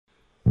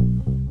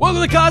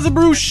Welcome to the Cause and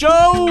Brew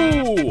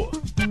Show!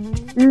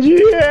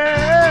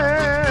 Yeah!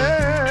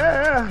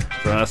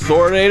 For an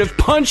authoritative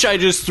punch I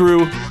just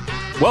threw.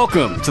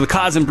 Welcome to the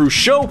Cause and Brew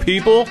Show,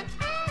 people!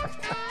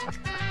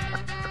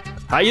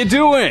 How you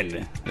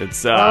doing?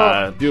 It's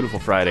beautiful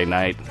Friday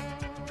night.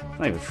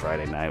 Not even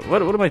Friday night.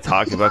 What am I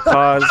talking about?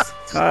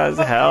 Cause,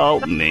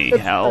 help me.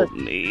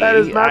 That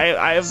is not...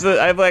 I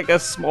have like a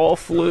small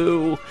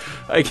flu.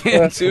 I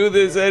can't do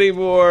this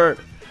anymore.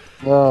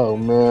 Oh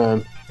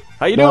man.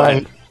 How you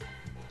doing?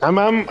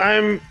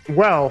 I'm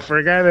well for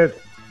a guy that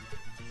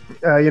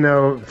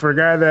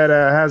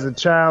has a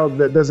child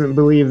that doesn't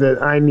believe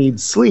that I need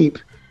sleep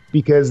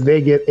because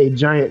they get a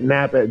giant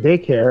nap at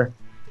daycare.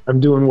 I'm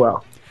doing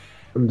well.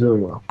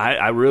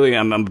 I really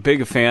am. I'm a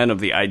big fan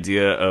of the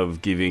idea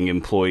of giving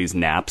employees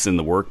naps in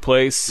the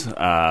workplace.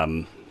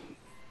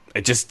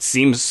 It just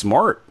seems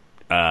smart.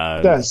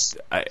 Yes.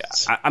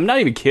 I'm not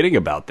even kidding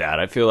about that.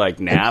 I feel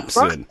like naps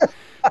and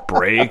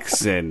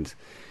breaks and,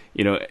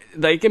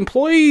 like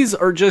employees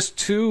are just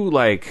too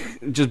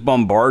just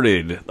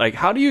bombarded. Like,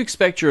 how do you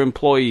expect your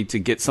employee to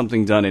get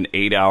something done in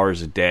 8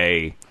 hours a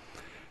day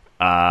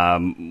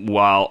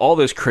while all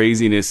this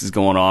craziness is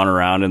going on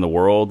around in the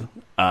world?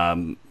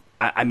 I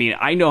mean,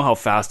 I know how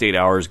fast 8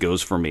 hours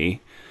goes for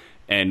me.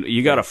 And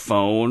you got a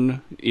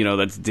phone,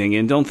 that's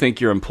dinging. Don't think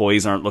your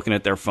employees aren't looking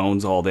at their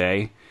phones all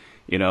day.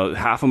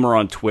 Half of them are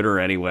on Twitter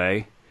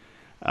anyway.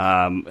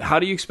 How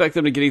do you expect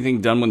them to get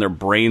anything done when their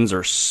brains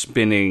are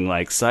spinning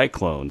like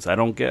cyclones? I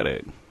don't get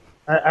it.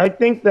 I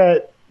think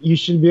that you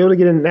should be able to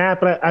get a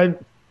nap. But I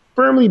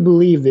firmly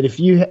believe that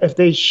if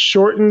they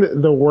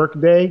shortened the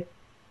workday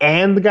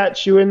and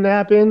got you a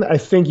nap in, I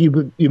think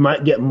you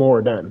might get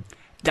more done.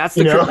 That's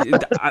the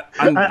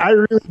I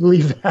really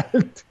believe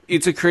that.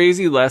 It's a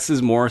crazy less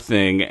is more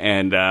thing.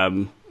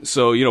 And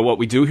so, what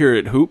we do here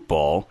at Hoop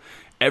Ball,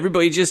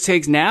 everybody just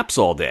takes naps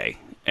all day.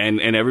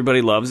 And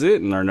everybody loves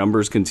it, and our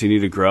numbers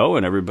continue to grow,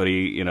 and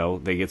everybody,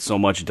 they get so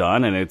much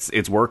done, and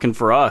it's working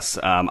for us.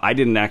 I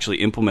didn't actually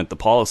implement the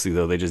policy,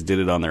 though. They just did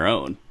it on their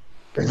own.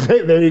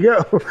 There you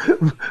go.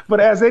 But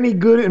as any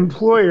good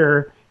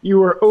employer, you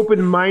were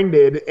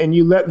open-minded, and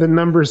you let the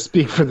numbers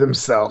speak for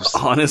themselves.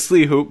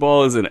 Honestly, Hoop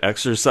Ball is an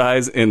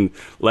exercise in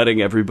letting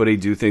everybody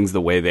do things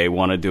the way they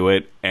want to do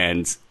it,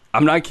 and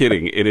I'm not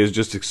kidding. It has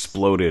just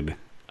exploded.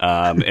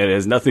 It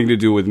has nothing to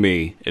do with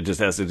me. It just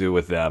has to do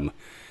with them.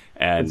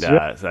 And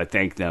so I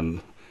thank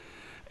them.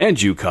 And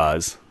you,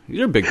 Cause.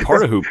 You're a big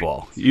part of Hoop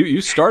Ball. You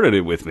started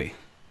it with me.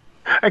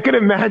 I can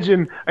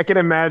imagine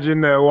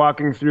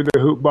walking through the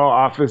Hoop Ball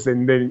office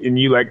and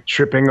you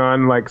tripping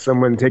on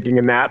someone taking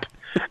a nap.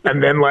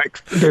 And then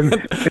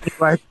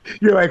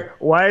you're like,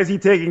 why is he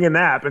taking a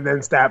nap? And then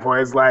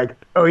Statboy is like,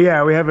 oh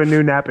yeah, we have a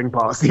new napping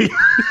policy.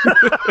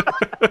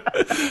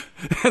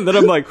 And then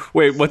I'm like,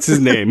 wait, what's his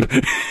name?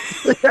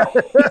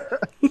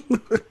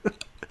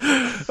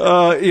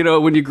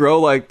 When you grow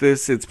like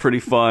this, it's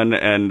pretty fun.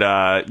 And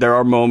there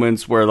are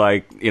moments where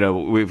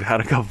we've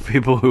had a couple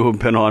people who have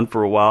been on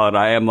for a while, and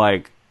I am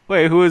like,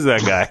 wait, who is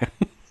that guy?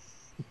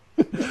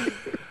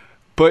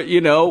 But,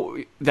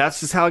 that's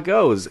just how it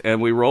goes,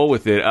 and we roll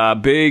with it.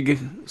 Big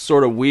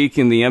sort of week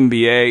in the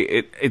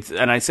NBA. It's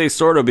and I say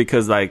sort of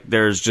because,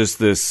 there's just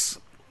this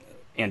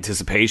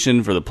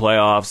anticipation for the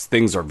playoffs.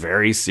 Things are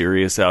very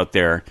serious out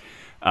there.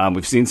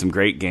 We've seen some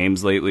great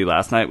games lately.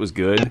 Last night was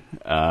good.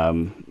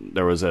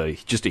 There was a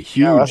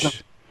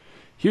huge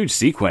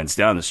sequence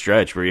down the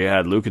stretch where you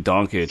had Luka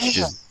Doncic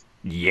just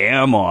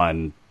yam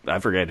on, I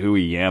forget who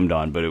he yammed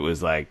on, but it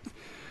was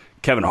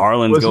Kevin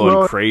Harlan's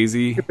going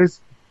crazy.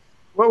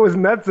 What was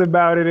nuts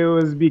about it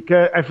was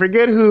because I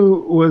forget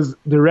who was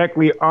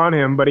directly on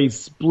him, but I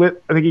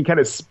think he kind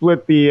of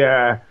split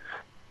the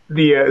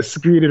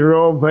screen and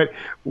roll. But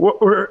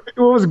what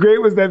was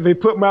great was that they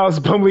put Miles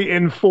Plumlee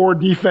in 4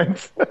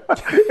 defense,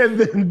 and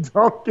then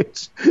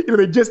Doncic.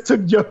 They just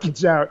took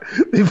Jokic out.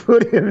 They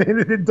put him in,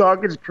 and then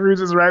Doncic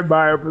cruises right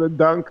by him for the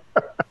dunk.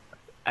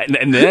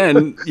 and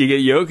then you get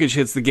Jokic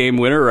hits the game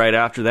winner right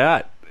after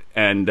that,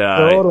 and.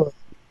 Totally.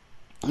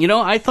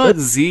 I thought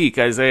Zeke,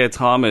 Isaiah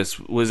Thomas,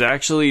 was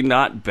actually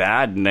not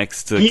bad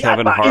next to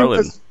Kevin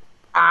Harlan.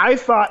 I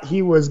thought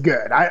he was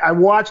good. I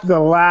watched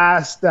the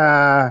last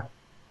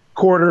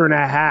quarter and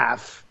a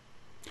half,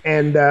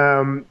 and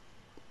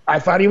I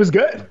thought he was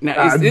good.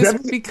 Now, is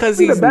this because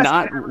he's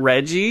not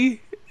Reggie?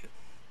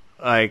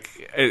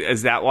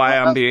 Is that why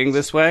I'm being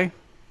this way?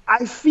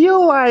 I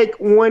feel like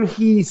when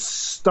he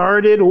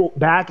started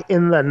back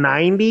in the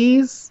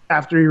 90s,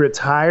 after he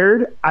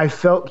retired, I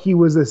felt he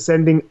was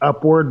ascending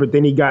upward, but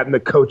then he got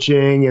into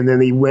coaching, and then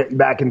he went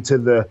back into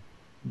the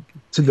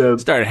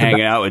started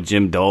hanging out with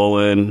Jim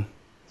Dolan.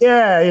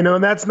 Yeah,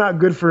 and that's not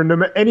good for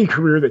any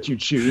career that you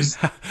choose.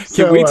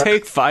 Can we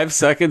take 5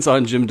 seconds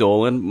on Jim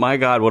Dolan? My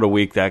God, what a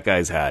week that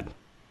guy's had.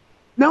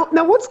 Now,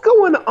 what's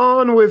going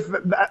on with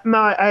that? No,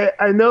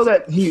 I know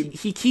that he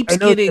keeps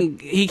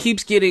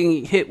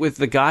getting hit with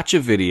the gotcha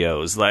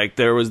videos.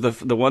 There was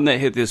the one that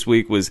hit this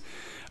week was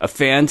a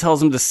fan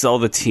tells him to sell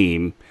the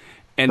team,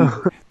 and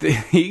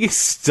he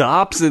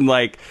stops and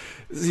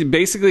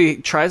basically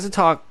tries to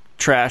talk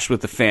trash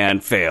with the fan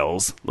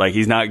fails. Like,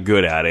 he's not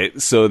good at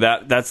it. So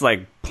that's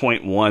like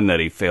point one that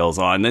he fails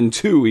on. Then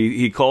two,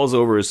 he calls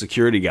over a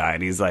security guy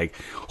and he's like,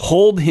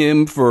 hold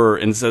him for,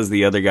 and says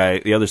the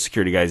other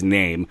security guy's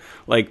name,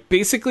 like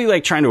basically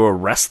like trying to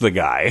arrest the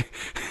guy.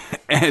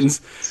 And,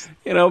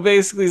 you know,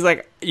 basically he's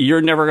like,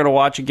 you're never going to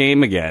watch a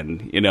game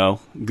again. You know,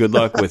 good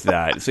luck with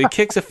that. So he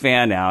kicks a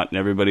fan out and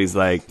everybody's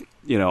like,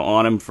 you know,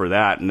 on him for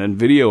that. And then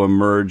video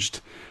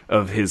emerged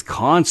of his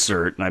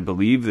concert, and I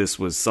believe this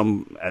was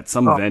some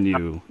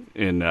venue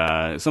in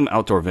some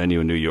outdoor venue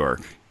in New York.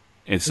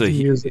 And so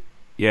his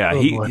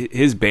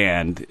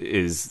band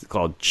is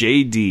called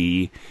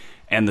JD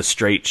and the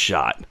Straight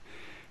Shot.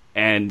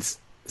 And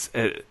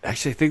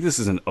actually, I think this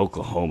is in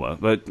Oklahoma,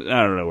 but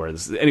I don't know where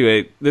this is.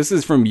 Anyway, this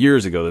is from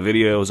years ago. The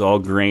video is all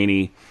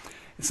grainy.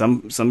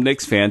 Some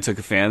Knicks fan took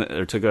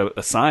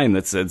a sign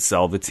that said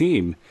 "Sell the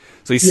team."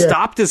 So he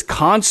stopped his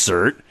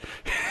concert.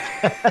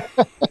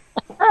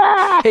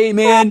 Hey,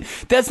 man,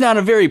 that's not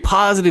a very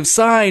positive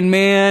sign,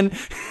 man.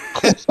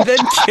 Then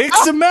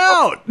kicks him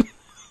out.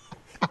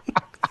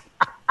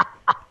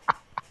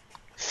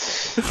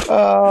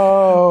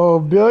 Oh,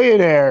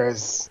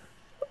 billionaires.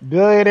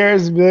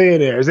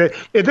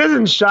 It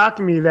doesn't shock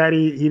me that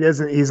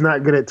he's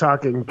not good at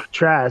talking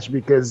trash,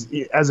 because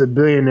as a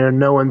billionaire,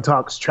 no one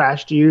talks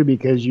trash to you,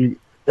 because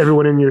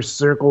everyone in your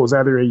circle is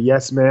either a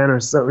yes man or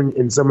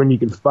someone you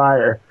can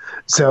fire.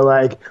 So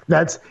like,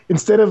 that's,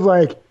 instead of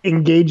like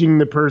engaging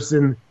the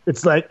person,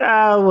 it's like,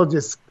 I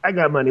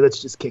got money,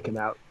 let's just kick him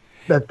out.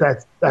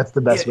 That's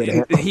the best way to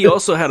handle it. He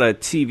also had a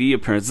TV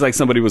appearance. It's like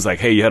somebody was like,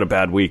 hey, you had a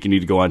bad week, you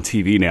need to go on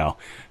TV now.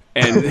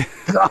 And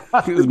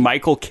it was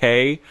Michael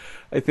K,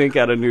 I think,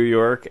 out of New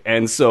York.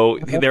 And so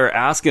they're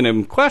asking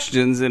him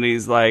questions, and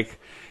he's like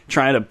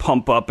trying to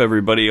pump up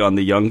everybody on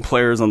the young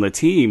players on the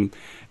team.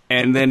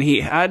 And then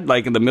he had,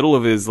 like, in the middle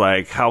of his,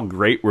 like, how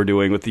great we're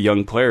doing with the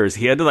young players,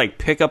 he had to, like,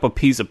 pick up a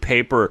piece of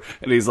paper,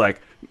 and he's like,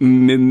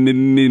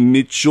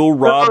 Mitchell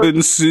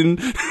Robinson.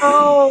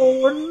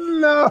 Oh,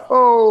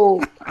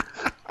 no.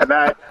 And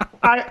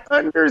I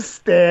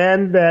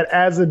understand that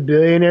as a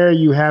billionaire,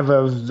 you have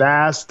a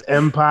vast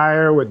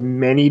empire with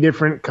many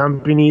different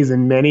companies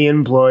and many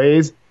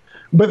employees.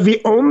 But the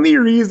only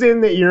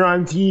reason that you're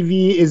on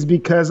TV is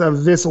because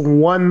of this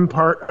one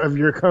part of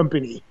your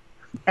company.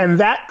 And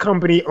that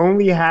company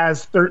only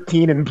has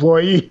 13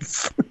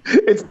 employees.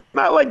 It's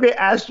not like they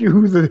asked you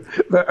who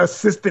the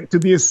assistant to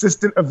the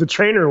assistant of the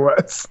trainer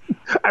was.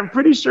 I'm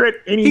pretty sure at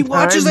any time... He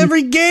watches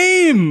every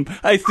game,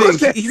 I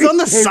think. He's on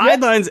the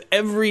sidelines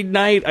every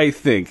night, I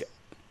think.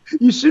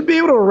 You should be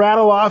able to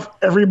rattle off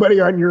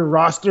everybody on your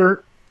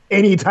roster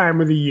any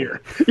time of the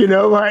year. You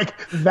know, like,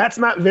 that's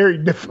not very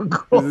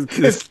difficult.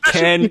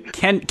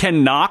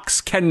 Ken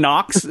Knox?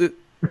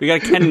 We got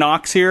Ken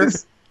Knox here?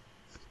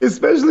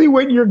 Especially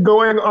when you're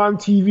going on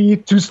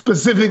TV to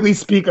specifically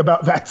speak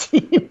about that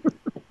team.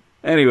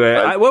 Anyway,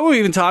 what were we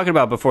even talking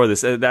about before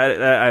this? I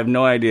have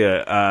no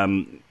idea.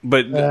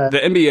 But the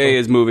NBA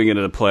is moving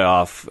into the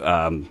playoff,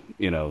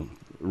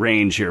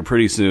 range here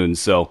pretty soon.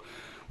 So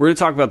we're going to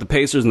talk about the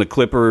Pacers and the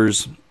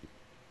Clippers,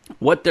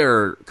 what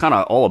they're kind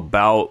of all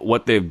about,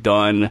 what they've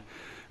done.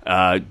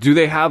 Do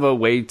they have a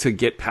way to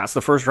get past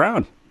the first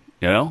round?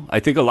 You know, I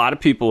think a lot of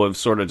people have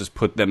sort of just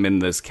put them in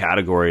this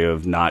category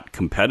of not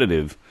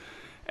competitive.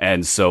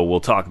 And so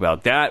we'll talk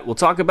about that. We'll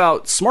talk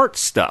about smart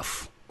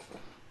stuff.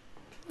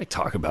 I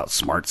talk about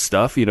smart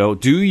stuff. You know,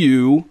 do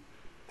you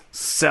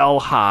sell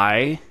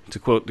high, to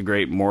quote the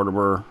great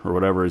Mortimer or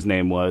whatever his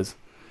name was?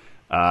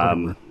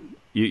 Do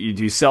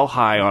you sell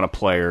high on a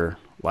player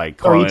like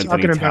Karl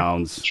Anthony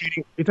Towns?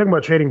 You're talking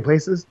about trading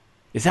places?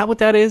 Is that what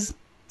that is?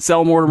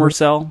 Sell, Mortimer,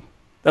 sell?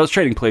 That was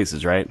Trading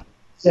Places, right?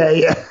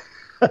 Yeah.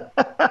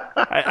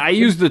 I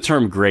use the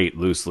term great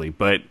loosely,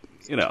 but,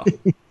 you know,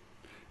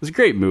 it's a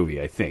great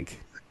movie, I think.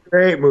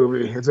 Great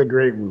movie. It's a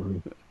great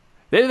movie.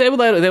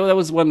 That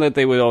was one that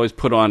they would always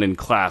put on in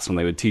class when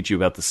they would teach you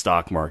about the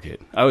stock market.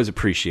 I always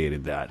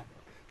appreciated that.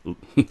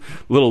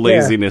 Little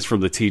laziness from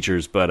the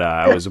teachers, but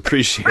I always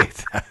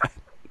appreciate that.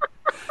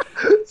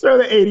 Throw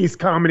the 80s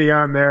comedy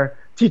on there.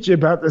 Teach you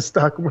about the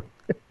stock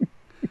market.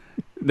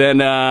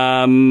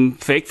 Then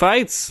fake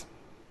fights.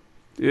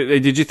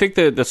 Did you think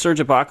the Serge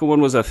Ibaka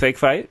one was a fake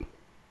fight?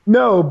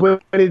 No,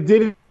 but it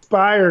did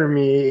inspire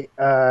me.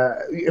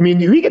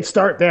 We could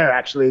start there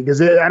actually,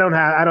 because I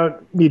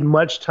don't need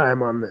much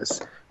time on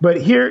this. But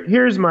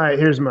here's my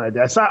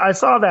idea. I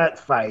saw that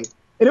fight,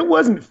 and it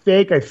wasn't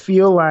fake. I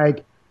feel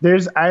like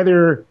there's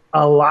either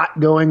a lot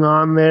going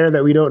on there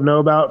that we don't know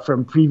about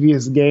from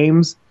previous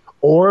games,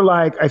 or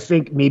like I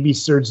think maybe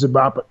Serge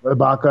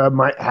Ibaka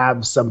might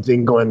have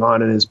something going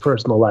on in his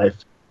personal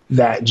life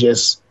that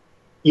just,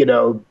 you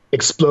know,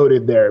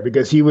 exploded there,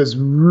 because he was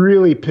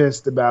really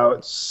pissed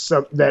about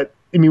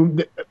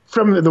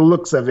from the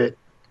looks of it,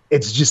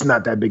 it's just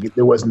not that big.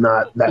 It was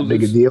not that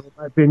big a deal, in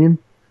my opinion.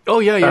 Oh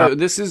yeah.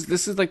 This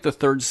is like the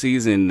third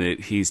season that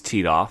he's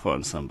teed off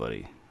on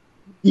somebody.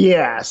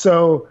 Yeah.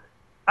 So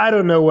I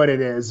don't know what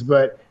it is,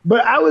 but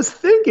I was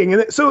thinking,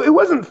 and so it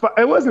wasn't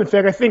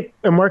fake. I think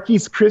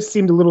Marquise Chris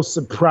seemed a little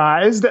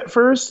surprised at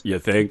first. You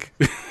think?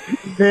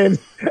 Then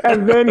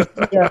and then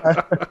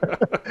yeah.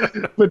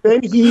 But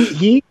then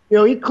he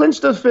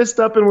clinched a fist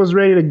up and was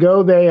ready to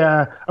go. They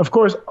of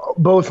course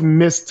both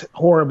missed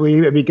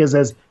horribly because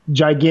as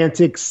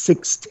gigantic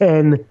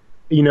 6'10",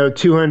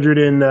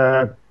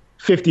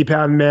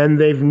 250-pound men,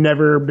 they've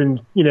never been,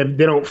 they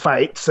don't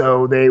fight,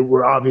 so they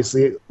were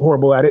obviously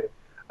horrible at it.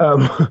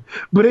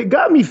 But it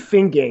got me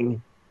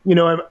thinking,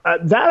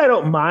 that I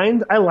don't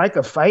mind. I like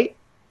a fight,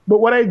 but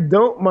what I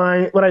don't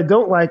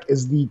like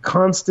is the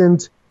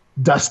constant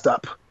dust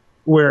up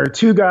where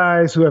two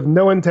guys who have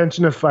no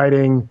intention of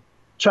fighting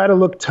try to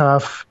look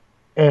tough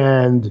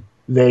and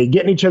they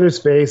get in each other's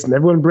face and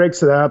everyone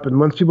breaks it up. And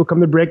once people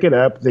come to break it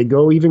up, they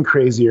go even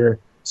crazier.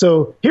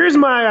 So here's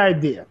my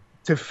idea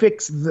to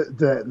fix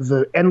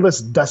the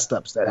endless dust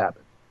ups that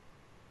happen.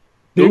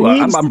 Ooh,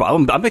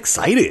 I'm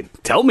excited.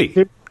 Tell me.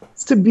 There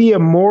needs to be a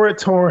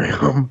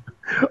moratorium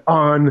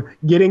on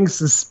getting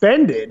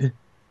suspended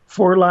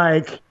for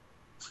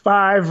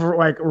five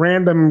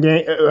random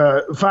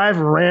the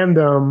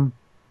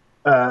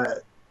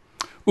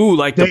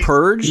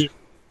Purge?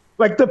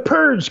 Like the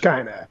Purge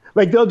kind of.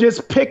 Like they'll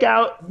just pick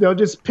out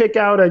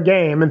a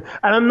game, and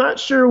I'm not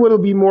sure what'll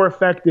be more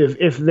effective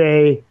if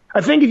you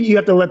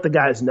have to let the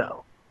guys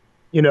know.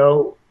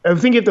 I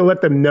think you have to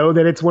let them know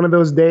that it's one of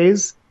those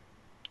days.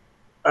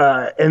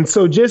 And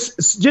so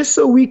just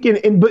so we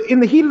can, but in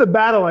the heat of the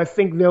battle, I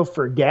think they'll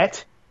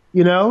forget,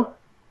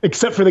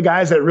 except for the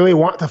guys that really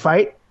want to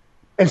fight.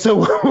 And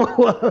so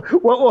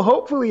what will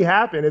hopefully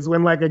happen is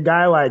when a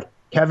guy like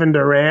Kevin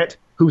Durant,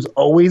 who's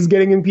always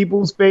getting in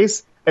people's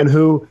face and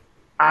who,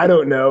 I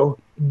don't know,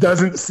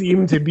 doesn't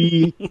seem to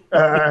be,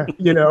 I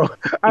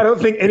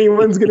don't think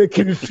anyone's going to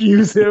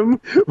confuse him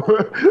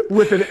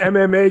with an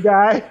MMA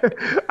guy.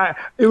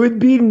 It would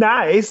be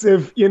nice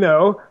if,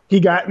 he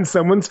got in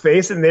someone's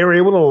face and they were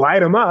able to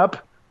light him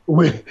up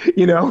with,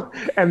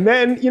 and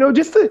then,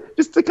 just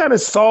to kind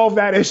of solve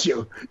that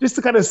issue, just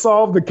to kind of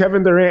solve the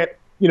Kevin Durant,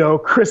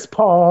 Chris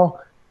Paul,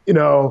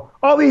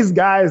 all these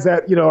guys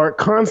that, are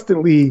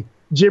constantly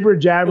jibber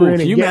jabbering.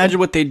 Can you imagine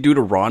what they'd do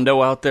to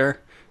Rondo out there?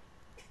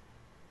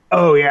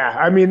 Oh yeah,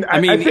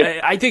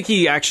 I think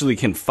he actually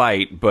can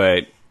fight,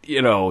 but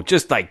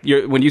just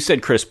when you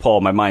said Chris Paul,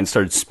 my mind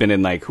started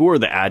spinning. Who are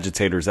the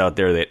agitators out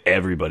there that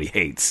everybody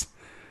hates?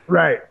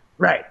 Right.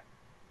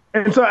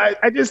 And so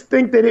I just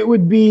think that it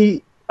would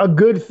be a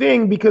good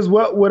thing because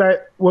what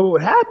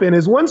would happen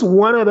is once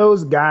one of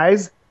those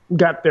guys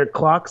got their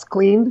clocks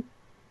cleaned,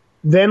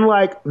 then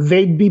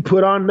they'd be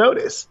put on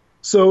notice.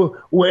 So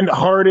when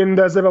Harden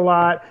does it a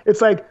lot,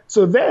 it's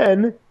so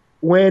then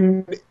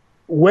when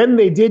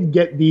they did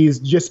get these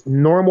just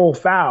normal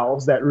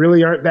fouls that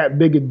really aren't that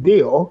big a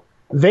deal,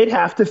 they'd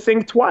have to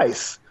think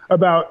twice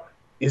about,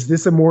 is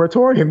this a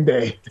moratorium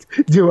day?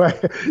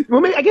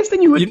 I guess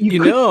then you would.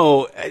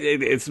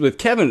 It's with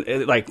Kevin,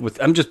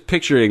 I'm just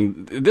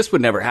picturing, this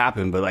would never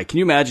happen, but can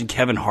you imagine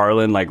Kevin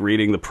Harlan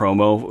reading the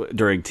promo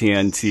during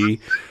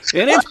TNT?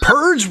 And it's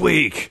Purge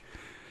week!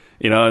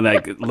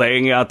 And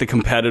laying out the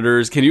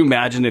competitors. Can you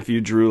imagine if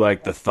you drew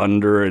the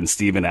Thunder and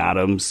Steven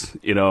Adams?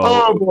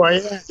 Oh boy!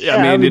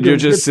 Yeah, you're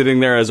just sitting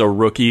there as a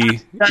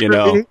rookie.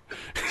 The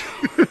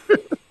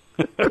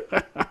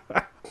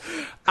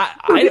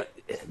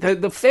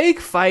fake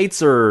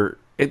fights are.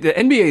 The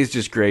NBA is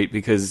just great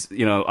because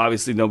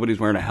obviously nobody's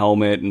wearing a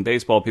helmet, and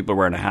baseball people are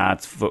wearing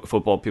hats.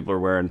 Football people are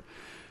wearing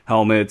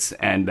helmets,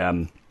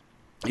 and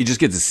you just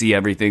get to see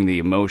everything, the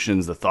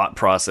emotions, the thought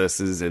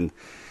processes, and.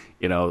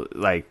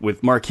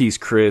 With Marquise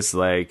Chris,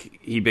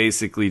 he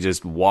basically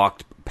just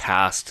walked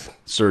past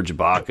Serge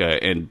Ibaka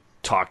and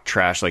talked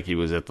trash like he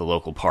was at the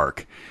local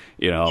park,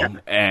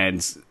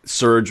 and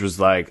Serge was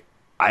like,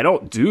 I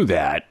don't do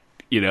that,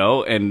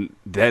 and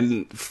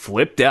then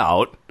flipped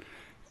out.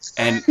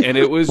 And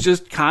it was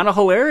just kind of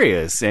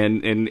hilarious.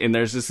 And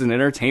there's just an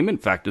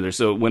entertainment factor there.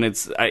 So when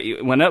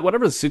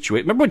whatever the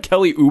situation, remember when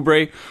Kelly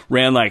Oubre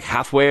ran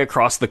halfway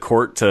across the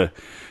court to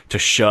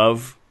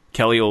shove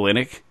Kelly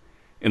Olynyk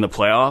in the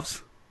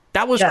playoffs?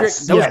 That was great.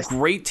 That was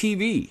great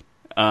TV.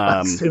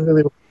 It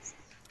really was.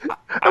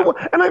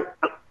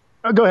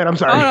 Go ahead. I'm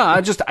sorry.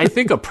 I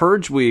think a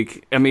Purge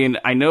week. I mean,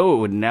 I know it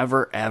would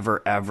never,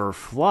 ever, ever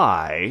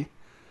fly.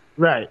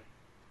 Right.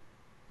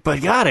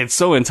 But God, it's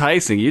so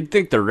enticing. You'd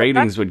think the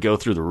ratings would go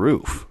through the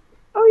roof.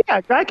 Oh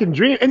yeah, I can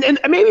dream. And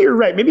maybe you're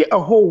right. Maybe a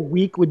whole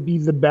week would be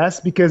the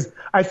best because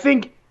I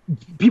think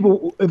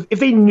people, if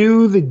they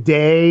knew the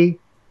day,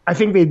 I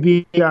think they'd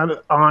be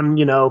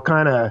on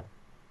kind of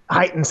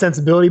heightened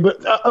sensibility,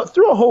 but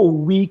through a whole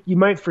week, you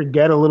might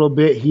forget a little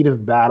bit heat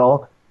of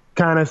battle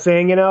kind of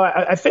thing.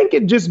 I think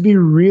it'd just be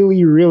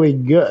really, really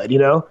good.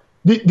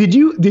 Did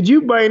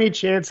you by any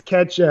chance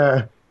catch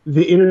the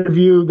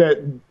interview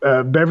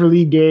that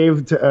Beverly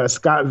gave to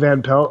Scott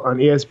Van Pelt on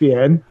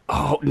ESPN?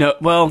 Oh no!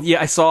 Well,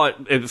 yeah, I saw it.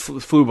 It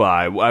flew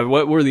by.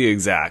 What were the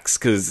exacts?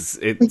 Because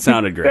it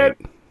sounded great.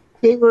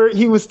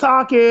 he was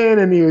talking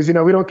and he was,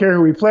 we don't care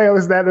who we play, all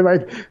this, that. And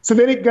like, so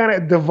then it kind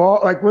of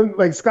devolved, like when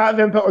like Scott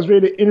Van Pelt was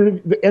ready to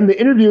end the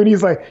interview and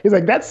he's like,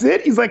 that's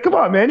it? He's like, come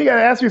on, man, you got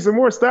to ask me some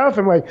more stuff.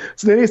 And like,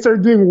 so then he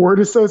started doing word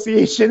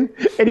association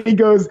and he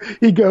goes,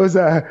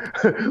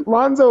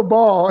 Lonzo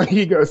Ball. And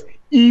he goes,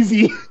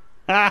 easy.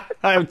 I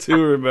have to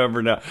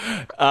remember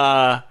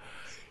now.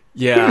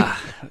 Yeah.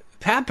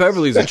 Pat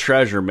Beverly's a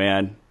treasure,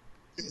 man.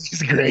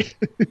 He's great.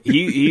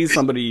 He's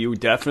somebody you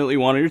definitely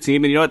want on your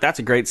team. And you know what? That's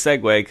a great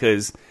segue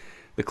because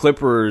the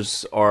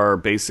Clippers are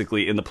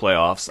basically in the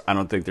playoffs. I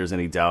don't think there's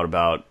any doubt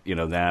about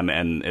them.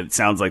 And it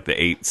sounds like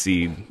the 8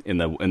 seed in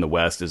the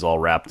West is all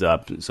wrapped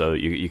up. So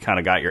you kind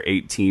of got your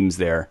 8 teams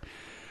there.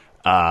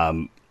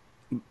 I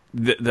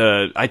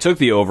took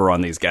the over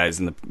on these guys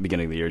in the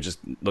beginning of the year. Just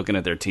looking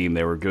at their team,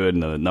 they were good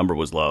and the number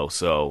was low.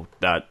 So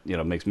that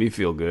makes me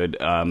feel good.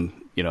 A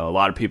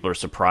lot of people are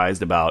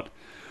surprised about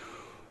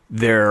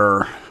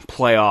their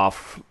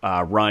playoff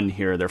run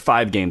here. They're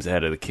 5 games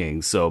ahead of the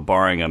Kings, so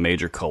barring a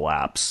major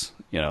collapse,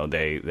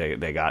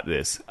 they got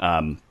this.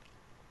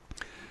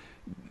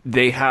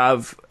 They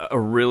have a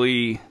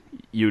really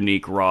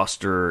unique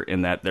roster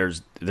in that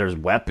there's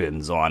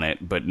weapons on it,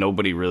 but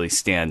nobody really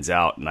stands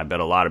out. And I bet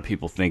a lot of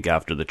people think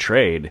after the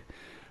trade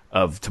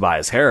of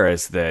Tobias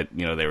Harris that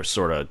they were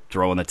sort of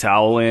throwing the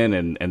towel in,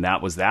 and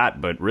that was that.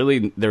 But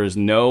really, there's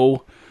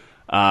no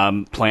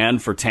plan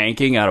for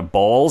tanking out of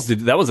balls.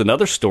 That was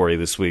another story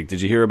this week.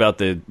 Did you hear about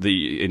the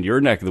in your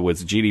neck of the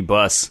woods, GD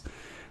Bus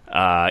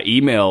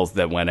emails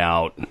that went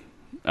out?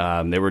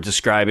 They were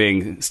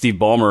describing Steve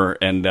Ballmer,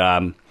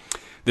 and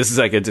this is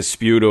like a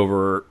dispute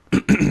over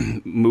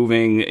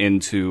moving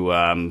into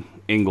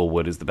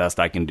Inglewood is the best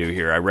I can do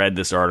here. I read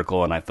this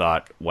article and I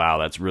thought, wow,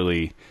 that's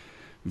really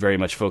very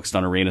much focused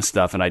on arena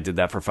stuff, and I did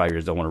that for 5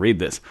 years. Don't want to read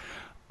this.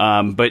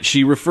 But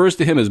she refers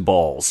to him as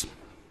Balls.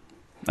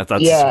 I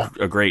thought that's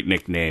a great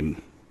nickname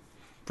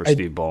for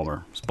Steve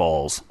Ballmer. It's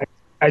Balls.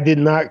 I did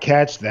not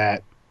catch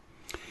that.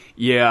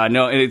 Yeah,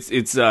 no, it's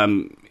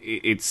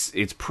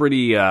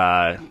pretty.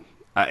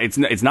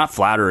 It's not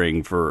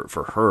flattering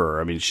for her.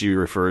 I mean, she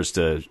refers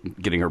to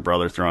getting her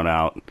brother thrown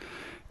out,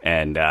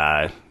 and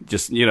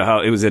just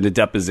how it was into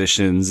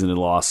depositions and in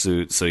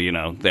lawsuits. So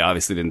they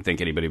obviously didn't think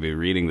anybody would be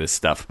reading this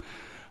stuff.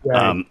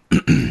 Right.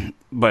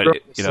 But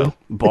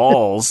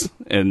Balls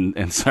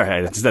and sorry,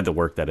 I just had to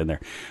work that in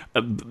there.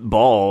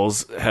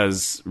 Balls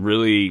has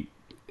really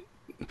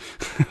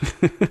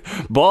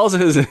Balls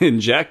has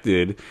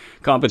injected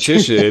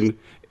competition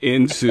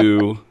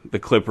into the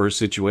Clippers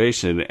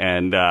situation,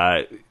 and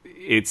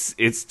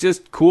it's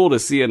just cool to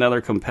see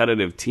another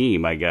competitive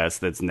team, I guess,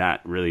 that's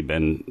not really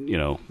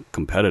been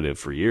competitive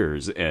for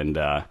years. And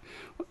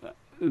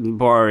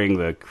barring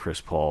the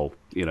Chris Paul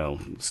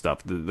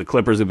stuff, the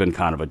Clippers have been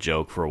kind of a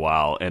joke for a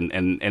while,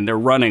 and they're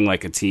running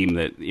like a team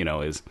that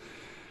is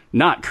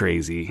not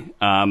crazy.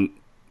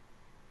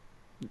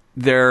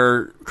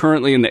 They're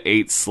currently in the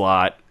 8th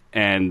slot,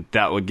 and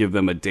that would give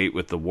them a date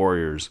with the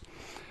Warriors.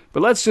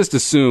 But let's just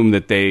assume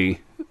that they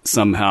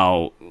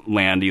somehow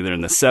land either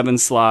in the 7th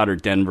slot or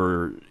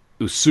Denver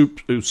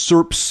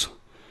usurps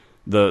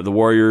the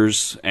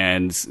Warriors,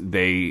 and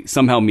they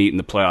somehow meet in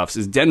the playoffs.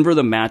 Is Denver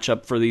the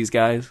matchup for these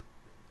guys?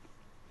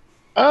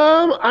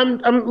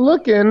 I'm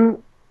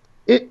looking.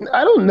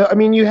 I don't know. I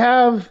mean, you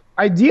have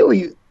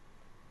ideally,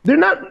 they're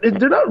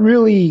not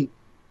really.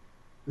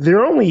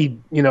 They're only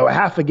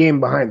half a game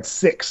behind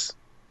 6.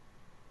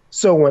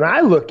 So when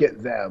I look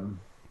at them,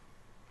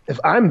 if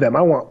I'm them,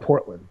 I want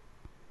Portland.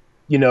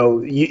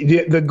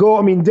 The goal.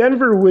 I mean,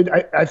 Denver would.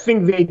 I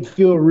think they'd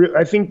feel.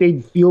 I think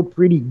they'd feel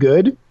pretty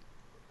good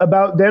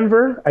about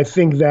Denver. I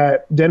think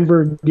that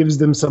Denver gives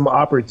them some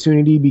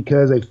opportunity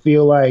because I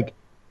feel like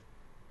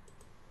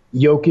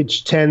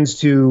Jokic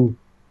tends to,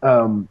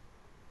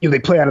 they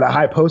play out of the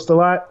high post a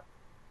lot.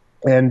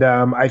 And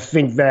I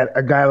think that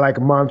a guy like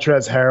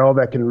Montrezl Harrell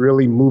that can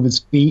really move his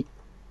feet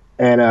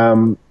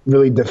and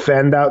really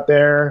defend out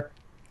there,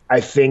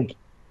 I think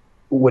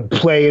would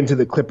play into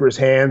the Clippers'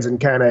 hands and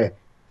kind of,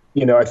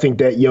 I think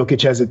that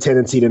Jokic has a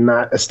tendency to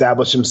not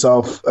establish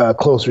himself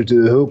closer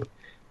to the hoop.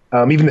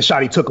 Even the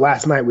shot he took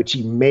last night, which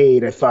he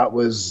made, I thought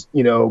was,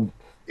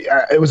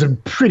 it was a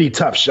pretty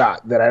tough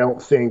shot that I don't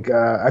think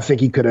I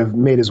think he could have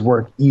made his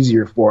work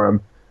easier for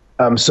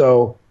him.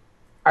 So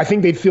I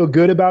think they'd feel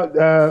good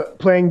about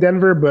playing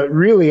Denver, but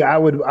really I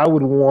would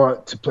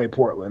want to play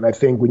Portland. I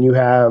think when you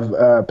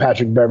have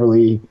Patrick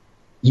Beverly,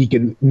 he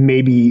can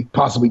maybe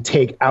possibly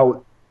take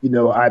out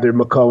either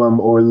McCollum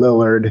or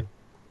Lillard,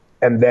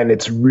 and then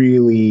it's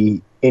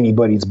really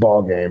anybody's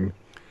ball game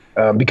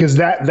because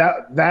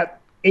that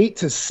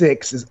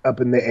 8-6 is up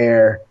in the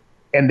air,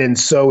 and then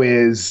so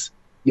is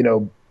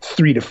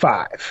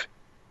 3-5.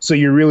 So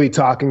you're really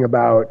talking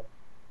about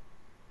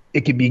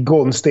it could be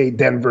Golden State,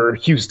 Denver,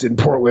 Houston,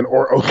 Portland,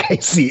 or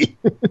OKC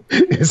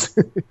is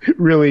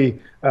really,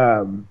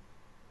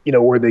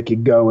 where they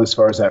could go as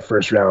far as that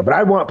first round. But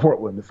I want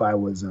Portland if I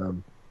was,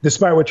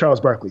 despite what Charles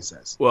Barkley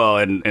says. Well,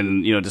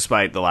 and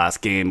despite the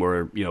last game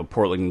where,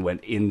 Portland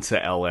went into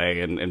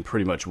LA and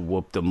pretty much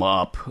whooped them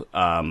up,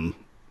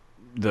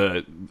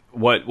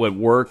 what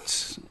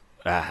worked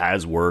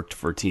has worked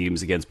for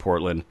teams against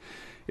Portland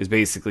is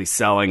basically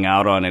selling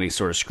out on any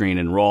sort of screen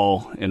and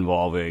roll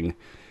involving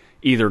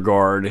either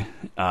guard,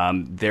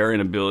 their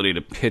inability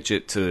to pitch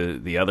it to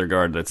the other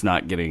guard that's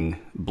not getting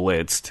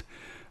blitzed,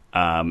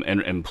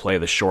 and play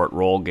the short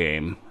roll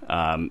game.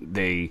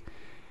 They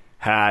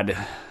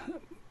had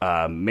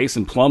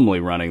Mason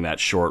Plumlee running that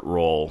short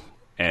roll,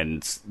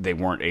 and they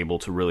weren't able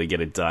to really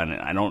get it done.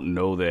 And I don't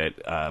know that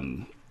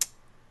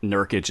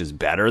Nurkic is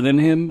better than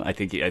him. I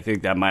think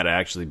that might have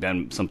actually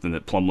been something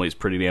that Plumlee is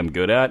pretty damn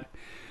good at.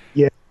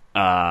 Yeah.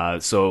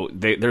 So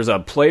there's a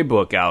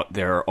playbook out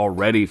there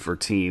already for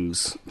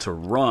teams to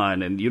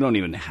run, and you don't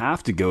even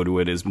have to go to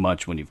it as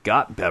much when you've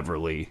got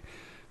Beverly,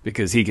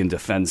 because he can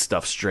defend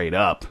stuff straight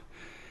up.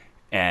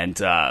 And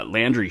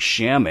Landry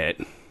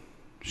Shamet,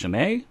 if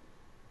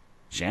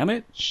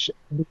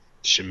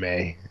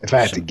I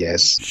had to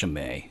guess.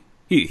 Shamet.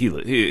 He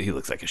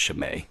looks like a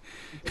Shamet.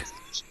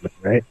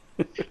 Right?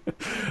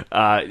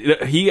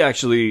 He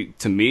actually,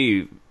 to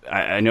me,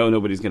 I know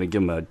nobody's going to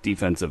give him a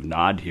defensive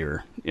nod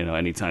here,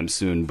 anytime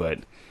soon, but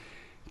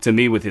to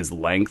me, with his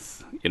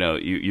length,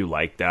 you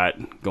like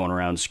that going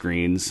around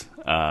screens.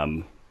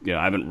 I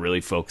haven't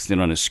really focused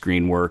in on his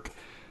screen work,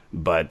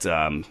 but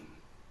to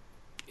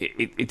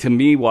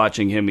me,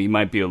 watching him, he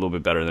might be a little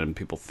bit better than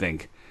people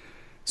think.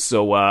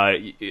 So,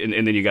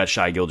 and then you got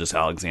Shai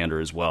Gilgeous-Alexander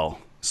as well.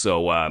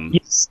 So,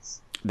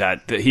 Yes.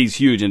 that he's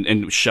huge,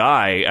 and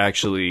Shai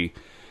actually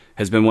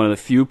has been one of the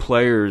few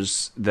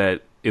players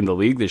that in the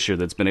league this year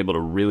that's been able to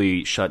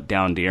really shut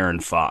down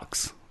De'Aaron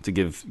Fox, to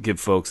give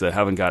folks that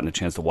haven't gotten a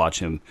chance to watch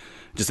him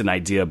just an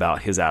idea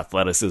about his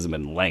athleticism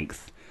and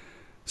length.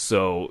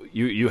 So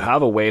you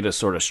have a way to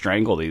sort of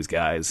strangle these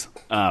guys.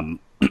 I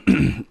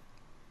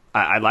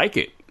like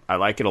it. I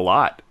like it a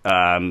lot.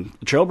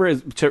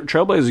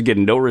 Trailblazers are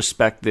getting no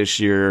respect this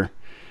year,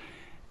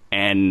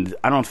 and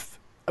I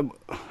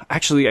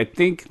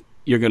think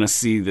you're going to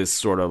see this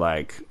sort of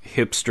like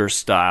hipster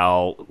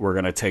style. We're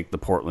going to take the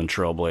Portland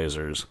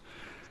Trailblazers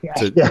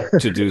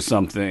to do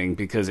something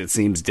because it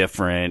seems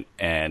different,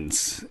 and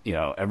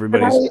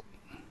everybody's.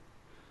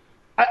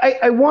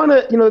 I want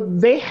to,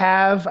 they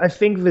have, I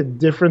think the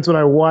difference when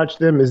I watch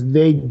them is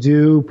they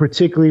do,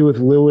 particularly with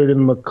Lillard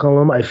and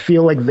McCollum, I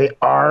feel like they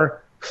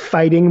are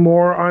fighting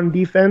more on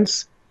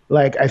defense.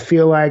 Like, I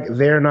feel like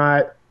they're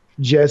not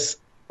just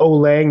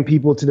olaying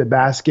people to the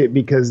basket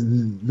because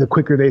the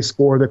quicker they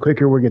score, the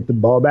quicker we get the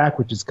ball back,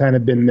 which has kind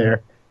of been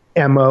their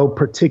MO,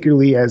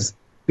 particularly as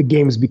the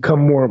games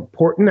become more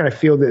important. And I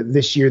feel that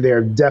this year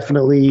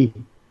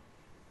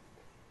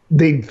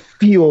they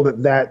feel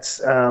that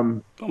that's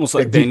almost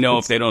like they know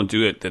if they don't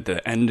do it that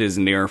the end is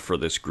near for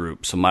this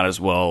group, so might as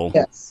well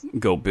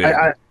go big.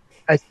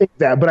 I think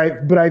that,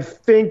 but I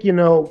think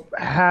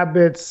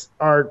habits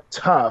are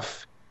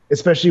tough,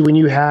 especially when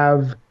you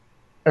have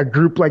a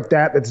group like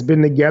that that's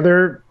been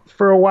together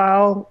for a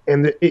while,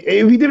 and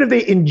even if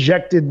they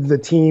injected the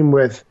team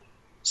with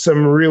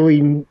some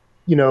really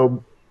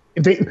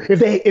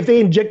if they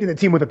injected the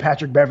team with a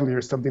Patrick Beverly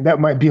or something, that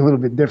might be a little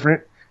bit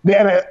different.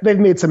 They've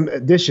made some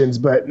additions,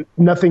 but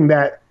nothing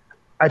that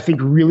I think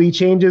really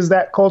changes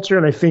that culture.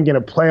 And I think in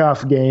a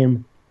playoff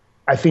game,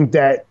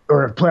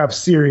 or a playoff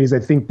series, I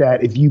think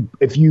that if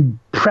you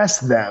press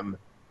them,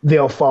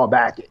 they'll fall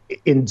back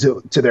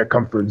into their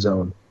comfort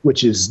zone,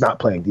 which is not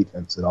playing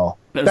defense at all.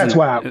 That's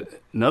why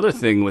another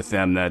thing with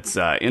them that's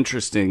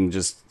interesting,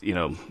 just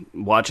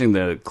watching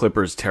the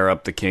Clippers tear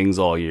up the Kings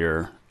all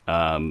year.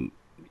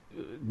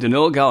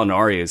 Danilo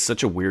Gallinari is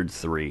such a weird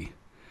three.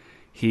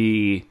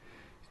 He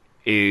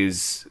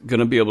is going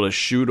to be able to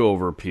shoot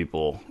over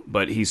people,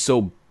 but he's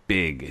so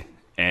big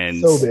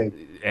and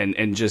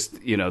just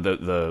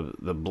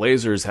the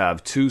Blazers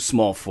have two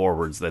small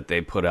forwards that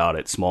they put out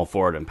at small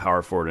forward and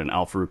power forward, and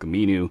Al-Farouq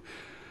Aminu,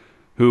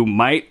 who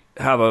might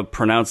have a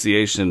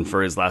pronunciation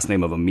for his last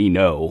name of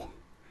Amino,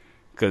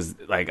 because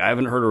I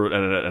haven't heard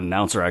an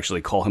announcer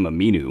actually call him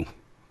Aminu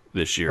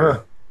this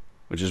year,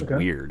 which is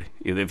weird.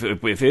 If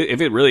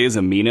it really is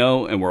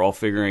Amino and we're all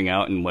figuring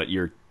out in what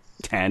year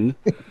 10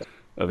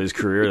 of his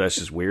career, that's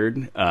just weird.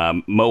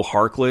 Mo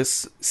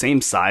Harkless,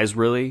 same size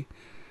really.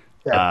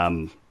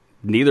 Yeah.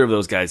 Neither of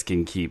those guys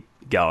can keep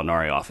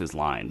Gallinari off his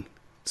line.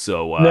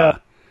 So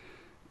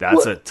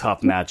that's a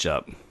tough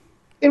matchup.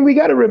 And we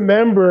got to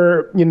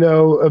remember,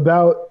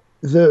 about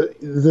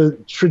the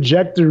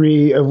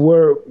trajectory of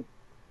where,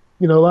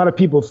 a lot of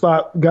people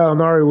thought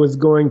Gallinari was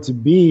going to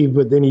be,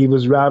 but then he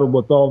was rattled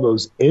with all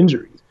those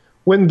injuries.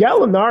 When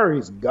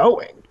Gallinari's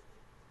going,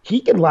 he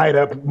can light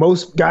up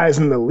most guys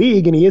in the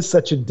league, and he is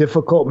such a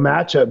difficult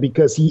matchup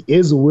because he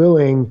is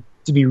willing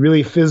to be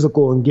really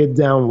physical and get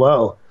down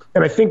low.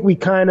 And I think we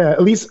kind of,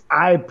 at least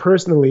I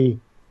personally,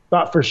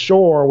 thought for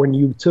sure when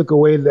you took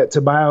away that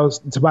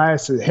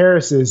Tobias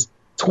Harris's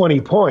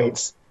 20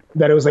 points,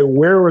 that it was like,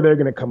 where were they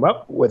going to come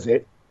up with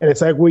it? And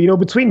it's like, well,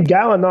 between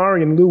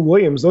Gallinari and Lou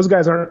Williams, those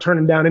guys aren't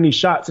turning down any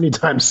shots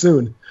anytime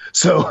soon.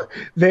 So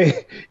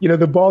they,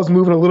 the ball's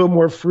moving a little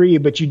more free,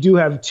 but you do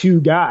have two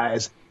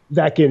guys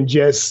that can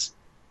just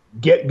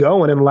get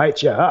going and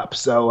light you up.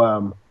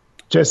 So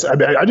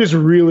I just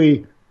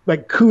really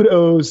like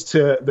kudos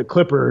to the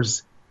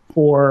Clippers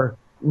for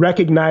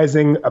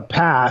recognizing a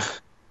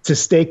path to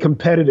stay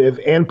competitive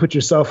and put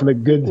yourself in a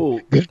good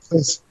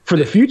place for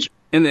the future.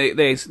 And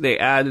they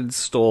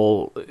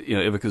stole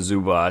Ivica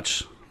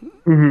Zubac,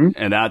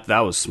 and that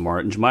was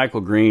smart. And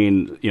JaMychal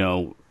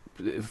Green,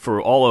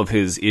 for all of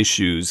his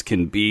issues,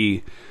 can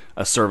be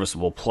a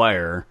serviceable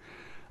player.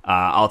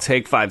 I'll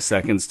take 5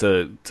 seconds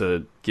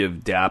to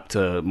give dap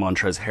to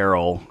Montrezl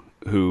Harrell,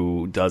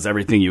 who does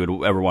everything you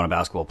would ever want a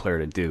basketball player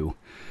to do.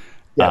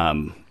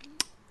 Yep.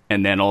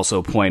 And then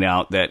also point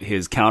out that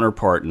his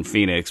counterpart in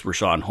Phoenix,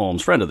 Richaun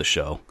Holmes, friend of the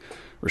show,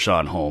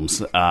 Richaun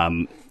Holmes,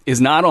 is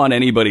not on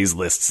anybody's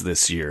lists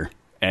this year.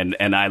 And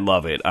I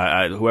love it.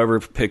 Whoever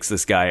picks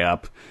this guy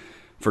up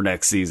for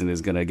next season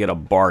is going to get a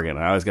bargain.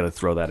 I always got to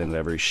throw that into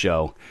every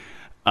show.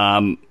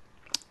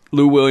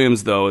 Lou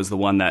Williams, though, is the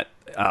one that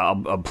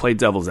I'll play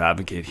devil's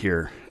advocate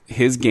here.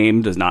 His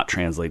game does not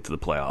translate to the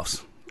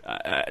playoffs.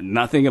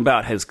 Nothing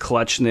about his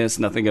clutchness,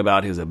 nothing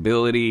about his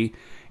ability.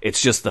 It's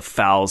just the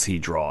fouls he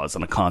draws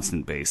on a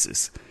constant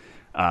basis.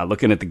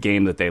 Looking at the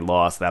game that they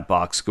lost, that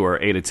box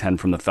score 8 of 10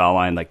 from the foul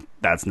line, like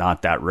that's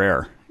not that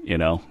rare.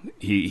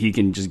 He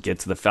can just get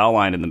to the foul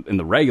line in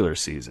the regular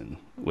season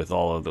with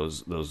all of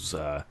those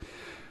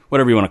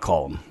whatever you want to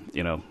call them.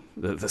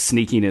 The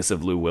sneakiness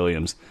of Lou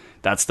Williams.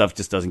 That stuff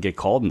just doesn't get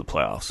called in the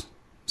playoffs.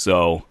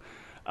 So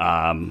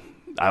I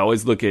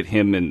always look at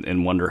him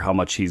and wonder how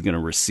much he's going to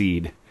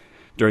recede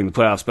during the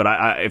playoffs.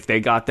 But if they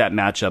got that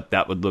matchup,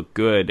 that would look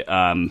good.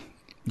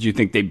 Do you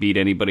think they beat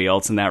anybody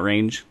else in that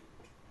range?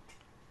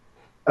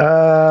 They'd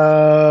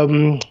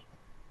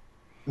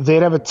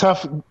have a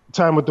tough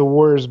time with the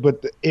Warriors,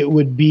 but it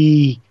would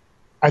be.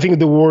 I think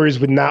the Warriors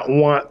would not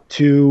want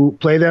to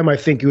play them. I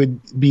think it would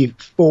be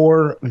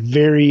 4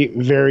 very,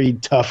 very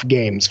tough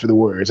games for the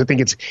Warriors. I think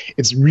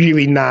it's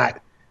really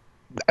not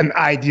an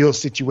ideal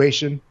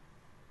situation.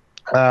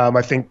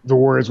 I think the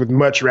Warriors would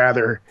much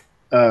rather.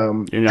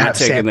 You're not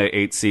taking the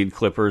 8 seed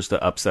Clippers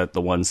to upset the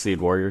 1 seed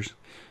Warriors?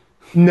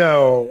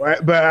 No,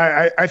 but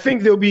I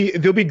think there'll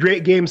be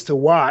great games to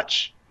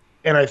watch,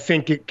 and I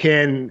think it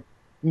can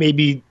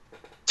maybe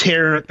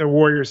tear at the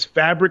Warriors'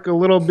 fabric a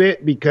little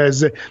bit,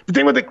 because the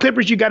thing with the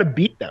Clippers, you got to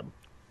beat them.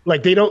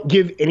 Like, they don't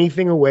give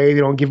anything away.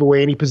 They don't give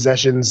away any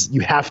possessions.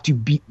 You have to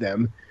beat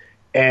them.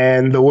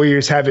 And the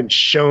Warriors haven't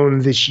shown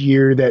this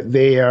year that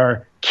they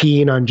are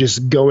keen on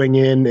just going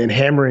in and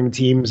hammering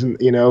teams and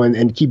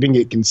keeping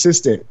it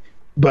consistent.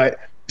 But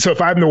so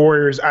if I'm the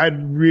Warriors,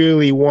 I'd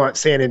really want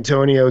San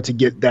Antonio to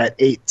get that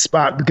 8th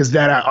spot, because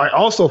that I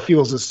also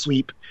feels a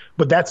sweep,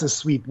 but that's a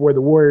sweep where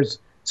the Warriors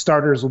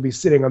starters will be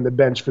sitting on the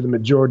bench for the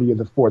majority of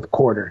the fourth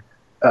quarter.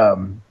 I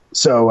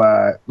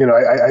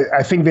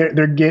think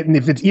they're getting,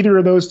 if it's either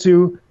of those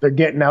two, they're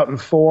getting out in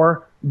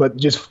 4, but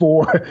just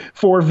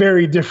four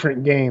very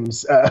different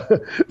games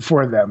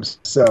for them.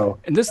 So,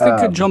 and this thing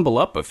could jumble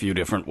up a few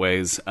different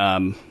ways.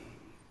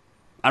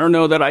 I don't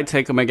know that I'd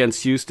take them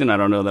against Houston. I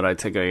don't know that I'd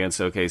take them against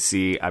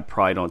OKC. I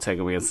probably don't take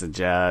them against the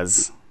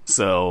Jazz.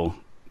 So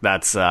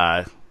that's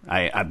but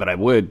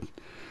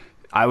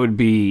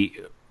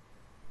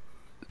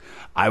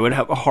I would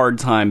have a hard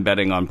time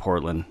betting on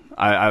Portland.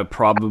 I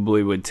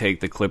probably would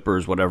take the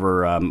Clippers,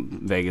 whatever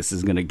Vegas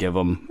is going to give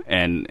them,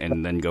 and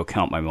then go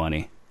count my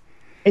money.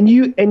 And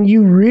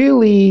you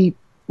really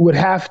would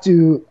have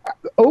to.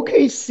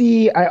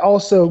 OKC, I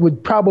also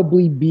would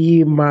probably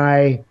be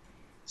my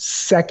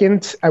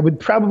second. I would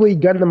probably,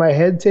 gun to my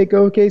head, take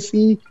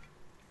OKC,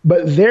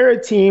 but they're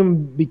a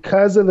team,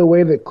 because of the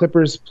way that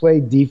Clippers play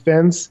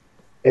defense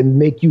and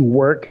make you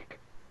work.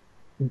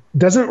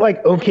 Doesn't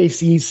like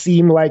OKC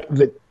seem like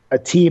a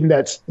team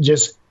that's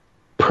just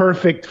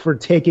perfect for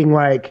taking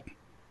like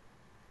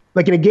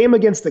in a game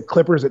against the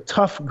Clippers, a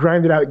tough,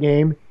 grinded out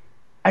game,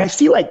 I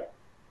see like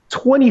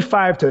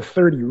 25 to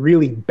 30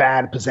 really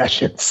bad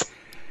possessions.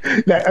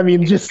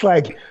 Just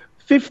like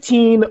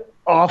 15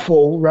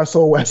 awful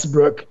Russell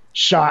Westbrook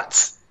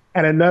shots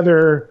and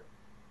another,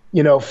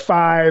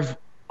 5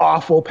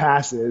 awful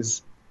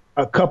passes,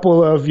 a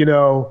couple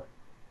of,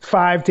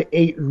 5 to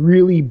 8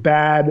 really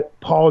bad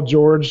Paul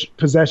George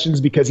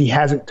possessions because he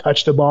hasn't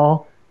touched a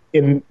ball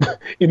in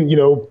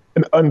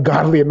an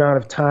ungodly amount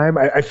of time.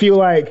 I feel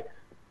like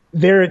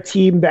they're a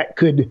team that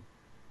could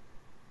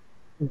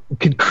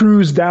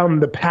cruise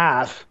down the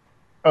path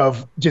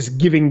of just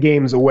giving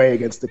games away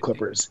against the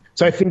Clippers.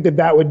 So I think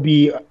that would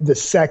be the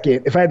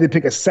second. If I had to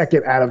pick a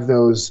second out of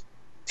those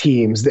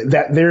teams,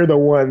 that they're the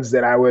ones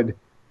that I would,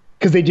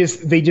 because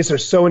they just are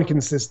so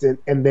inconsistent,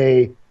 and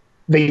they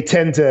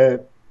tend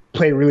to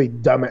play really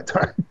dumb at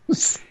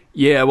times.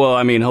 Yeah, well,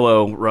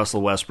 hello,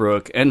 Russell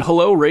Westbrook, and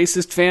hello,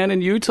 racist fan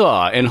in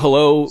Utah, and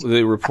hello,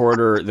 the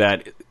reporter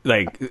that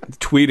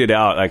tweeted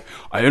out,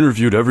 I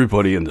interviewed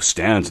everybody in the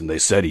stands and they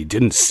said he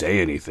didn't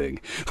say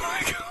anything.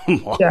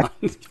 Come on, yeah.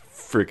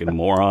 Freaking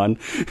moron.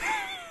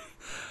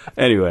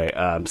 Anyway,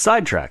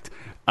 sidetracked.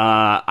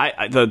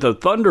 The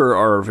Thunder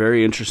are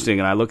very interesting,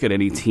 and I look at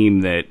any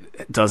team that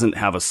doesn't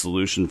have a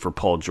solution for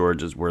Paul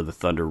George as where the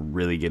Thunder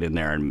really get in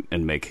there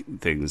and make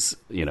things,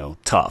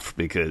 tough.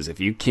 Because if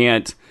you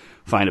can't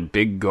find a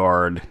big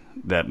guard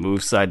that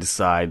moves side to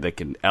side that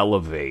can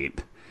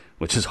elevate,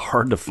 which is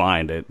hard to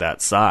find at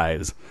that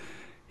size.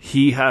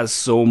 He has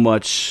so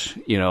much,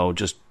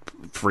 just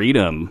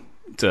freedom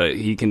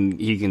he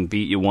can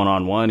beat you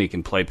one-on-one. He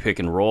can play pick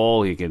and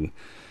roll. He can,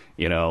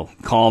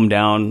 calm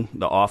down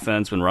the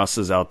offense when Russ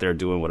is out there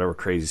doing whatever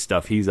crazy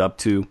stuff he's up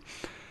to.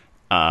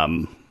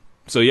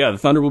 So yeah, the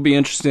Thunder will be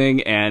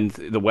interesting, and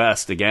the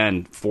West,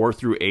 again, 4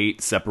 through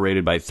 8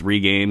 separated by 3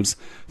 games,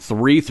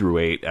 3 through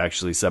 8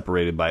 actually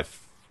separated by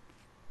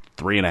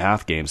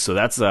 3.5 games. So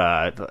that's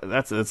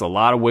a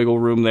lot of wiggle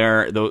room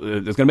there. It's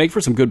going to make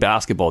for some good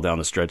basketball down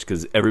the stretch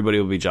because everybody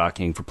will be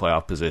jockeying for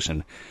playoff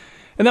position,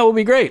 and that will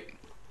be great.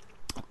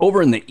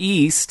 Over in the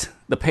East,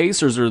 the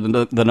Pacers are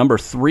the number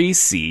 3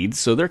 seed,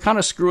 so they're kind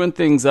of screwing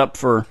things up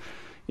for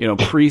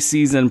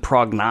preseason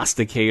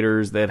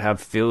prognosticators that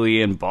have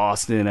Philly and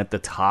Boston at the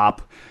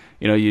top.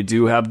 You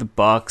do have the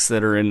Bucks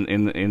that are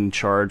in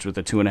charge with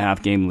a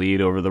 2.5 game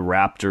lead over the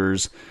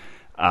Raptors.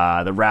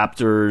 The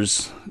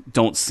Raptors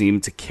don't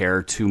seem to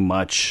care too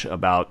much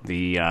about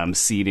the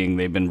seeding.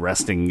 They've been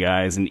resting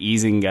guys and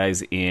easing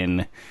guys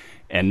in,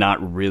 and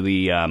not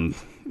really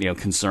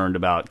concerned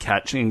about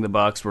catching the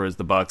Bucks. Whereas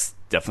the Bucks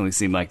definitely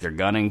seem like they're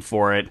gunning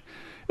for it,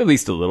 at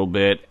least a little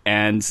bit.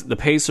 And the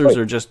Pacers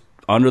are just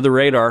under the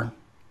radar.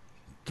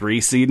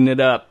 3 seeding it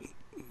up,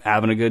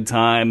 having a good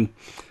time.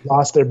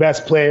 Lost their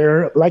best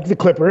player, like the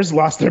Clippers,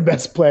 lost their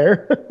best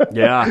player.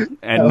 Yeah,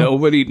 and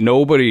nobody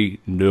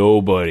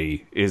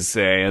is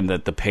saying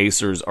that the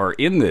Pacers are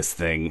in this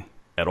thing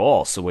at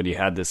all. So when you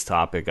had this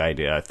topic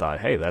idea, I thought,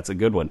 hey, that's a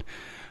good one.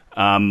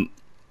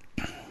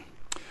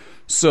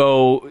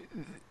 So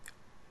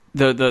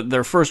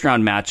their first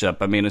round matchup,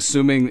 I mean,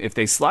 assuming if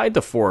they slide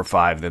to 4 or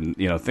 5, then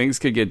things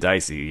could get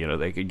dicey.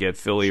 They could get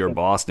Philly or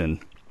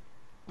Boston.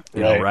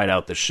 Right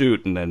out the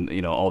chute, and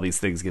then, all these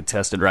things get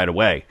tested right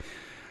away.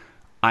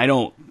 I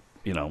don't,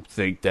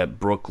 think that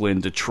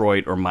Brooklyn,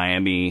 Detroit, or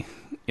Miami,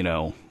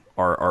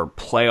 are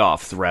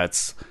playoff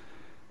threats.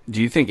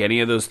 Do you think any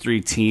of those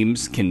 3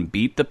 teams can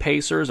beat the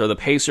Pacers? Are the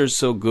Pacers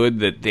so good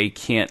that they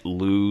can't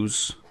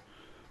lose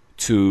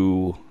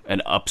to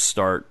an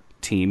upstart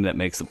team that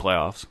makes the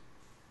playoffs?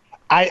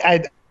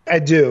 I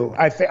do.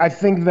 I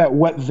think that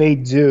what they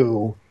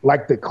do,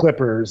 like the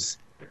Clippers,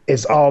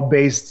 is all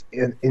based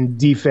in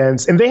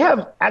defense, and they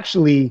have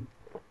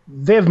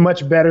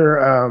much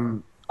better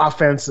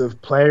offensive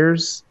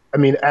players. I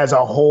mean, as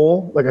a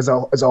whole, of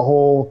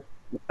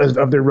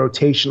their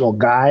rotational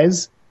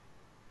guys.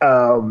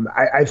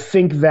 I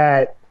think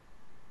that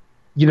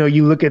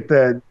you look at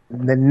the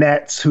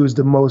Nets, who's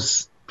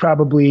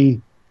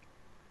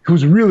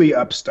really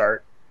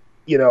upstart.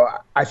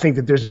 I think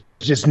that there's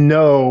just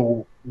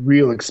no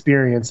real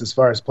experience as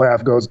far as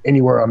playoff goes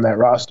anywhere on that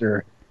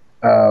roster.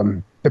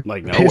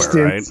 Nowhere,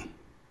 Pistons, right?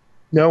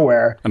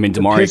 Nowhere. I mean,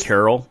 DeMarre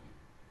Carroll.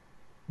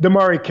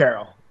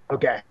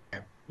 Okay.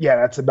 Yeah,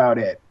 that's about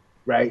it,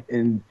 right?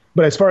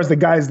 But as far as the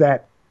guys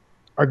that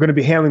are going to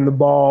be handling the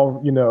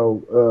ball,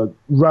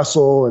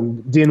 Russell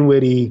and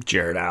Dinwiddie,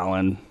 Jared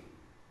Allen.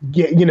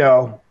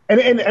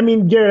 And I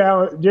mean, Jared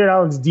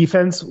Allen's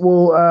defense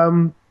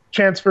will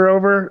transfer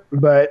over,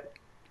 but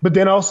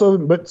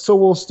so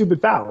will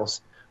stupid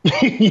fouls.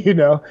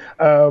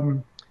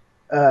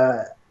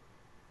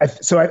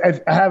 So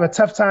I have a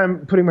tough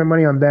time putting my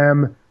money on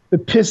them. The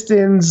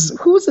Pistons,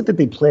 who was it that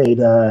they played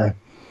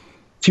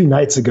 2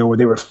 nights ago where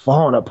they were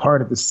falling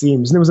apart at the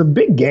seams? And it was a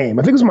big game.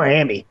 I think it was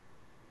Miami.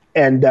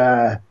 And,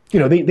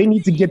 they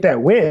need to get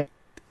that win.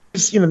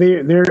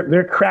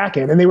 They're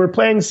cracking, and they were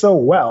playing so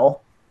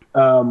well.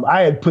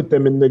 I had put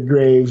them in the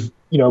grave,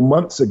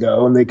 months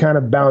ago, and they kind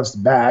of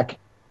bounced back.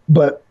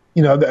 But,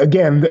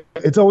 again,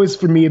 it's always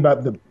for me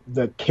about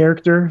the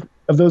character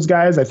of those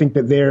guys. I think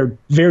that they're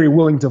very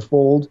willing to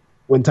fold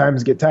when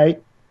times get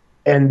tight.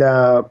 And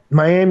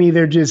Miami,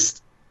 they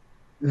just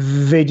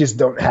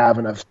don't have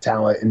enough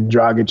talent, and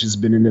Dragic has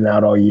been in and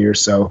out all year.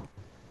 So,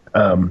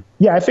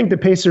 I think the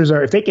Pacers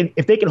are, if they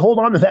can hold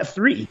on to that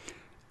 3.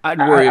 I'd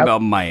worry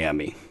about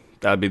Miami.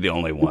 That would be the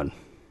only one.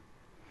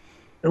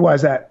 Why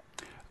is that?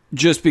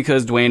 Just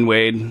because Dwayne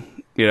Wade,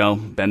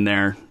 been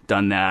there,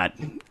 done that.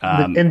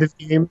 The end of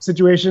the game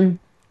situation?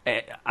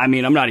 I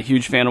mean, I'm not a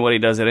huge fan of what he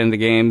does at end of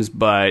games,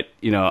 but,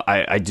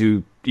 I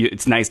do.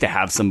 It's nice to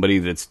have somebody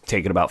that's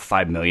taken about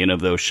 5 million of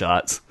those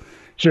shots.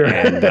 Sure.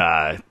 And,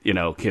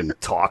 can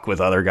talk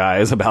with other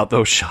guys about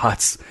those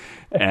shots.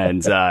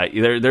 And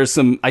there's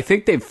some, I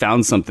think they've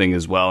found something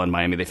as well in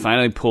Miami. They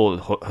finally pulled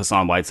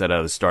Hassan Whiteside out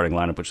of the starting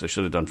lineup, which they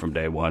should have done from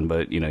day one,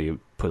 but, you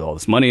put all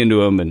this money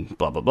into him and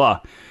blah, blah,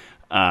 blah.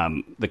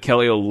 The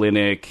Kelly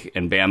Olynyk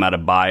and Bam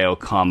Adebayo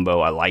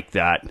combo, I like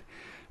that.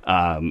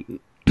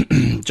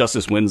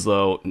 Justice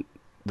Winslow,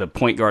 the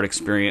point guard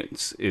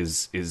experience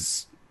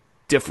is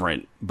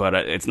different, but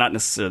it's not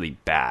necessarily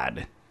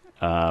bad.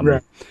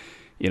 Right.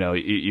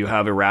 You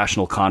have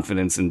irrational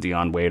confidence in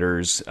Dion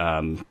Waiters.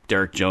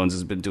 Derek Jones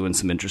has been doing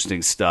some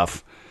interesting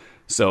stuff.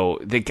 So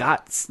they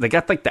got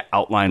like the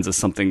outlines of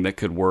something that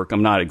could work.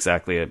 I'm not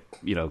exactly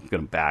going to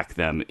back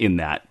them in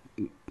that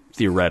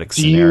theoretic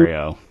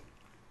scenario.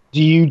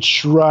 Do you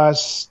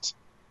trust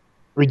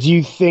Or do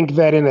you think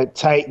that in a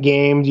tight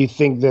game, do you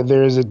think that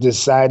there is a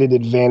decided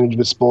advantage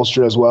with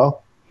Spoelstra as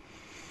well?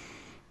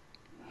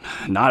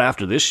 Not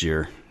after this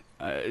year.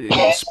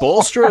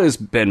 Spoelstra has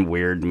been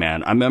weird,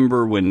 man. I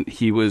remember when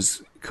he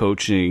was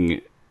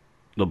coaching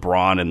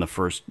LeBron in the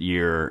first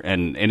year,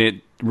 and it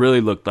really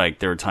looked like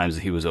there were times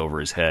that he was over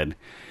his head.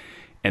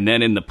 And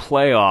then in the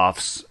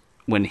playoffs,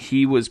 when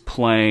he was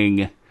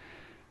playing,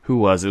 who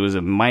was it? Was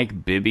it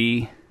Mike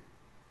Bibby?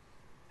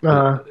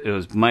 It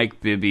was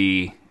Mike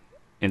Bibby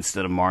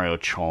instead of Mario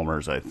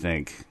Chalmers, I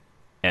think.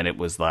 And it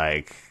was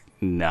like,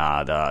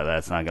 nah,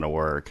 that's not going to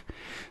work.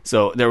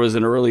 So there was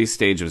an early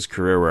stage of his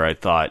career where I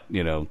thought,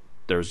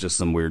 there was just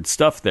some weird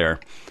stuff there.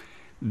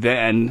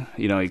 Then,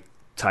 he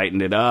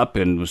tightened it up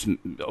and was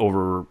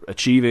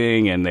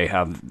overachieving, and they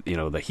have,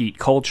 the Heat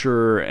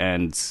culture.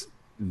 And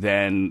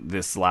then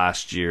this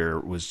last year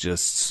was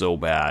just so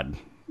bad.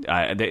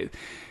 If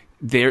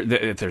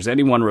there's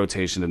any one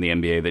rotation in the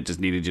NBA that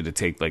just needed you to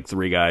take like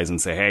three guys and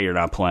say, hey, you're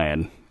not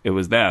playing, it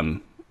was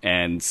them.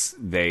 And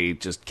they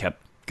just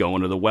kept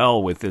going to the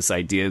well with this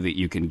idea that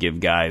you can give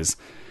guys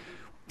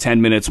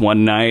 10 minutes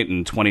one night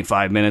and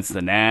 25 minutes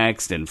the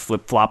next and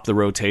flip-flop the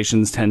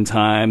rotations 10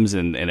 times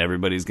and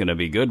everybody's going to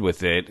be good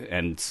with it.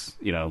 And,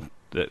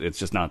 it's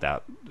just not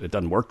that – it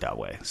doesn't work that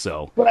way.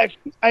 So, but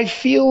I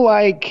feel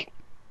like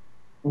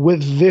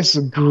with this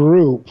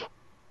group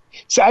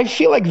 – so I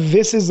feel like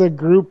this is a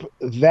group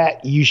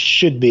that you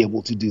should be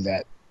able to do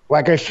that.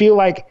 Like I feel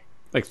like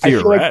 – Like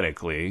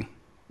theoretically –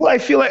 well, I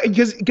feel like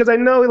because I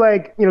know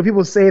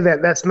people say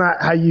that that's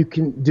not how you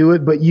can do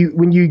it, but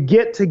when you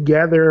get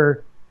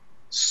together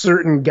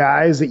certain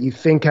guys that you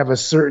think have a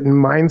certain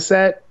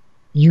mindset,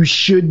 you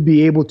should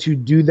be able to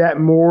do that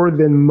more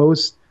than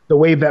the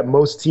way that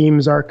most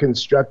teams are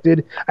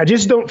constructed. I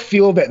just don't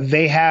feel that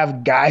they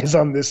have guys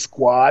on this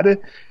squad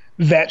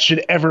that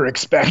should ever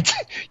expect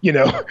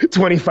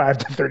 25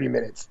 to 30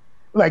 minutes.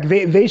 Like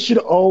they should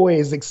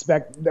always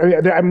expect.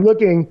 I'm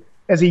looking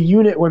as a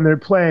unit when they're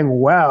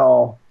playing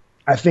well.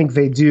 I think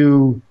they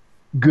do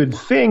good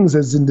things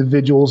as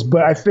individuals,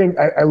 but I think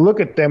I look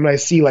at them and I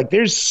see like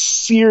there's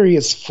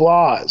serious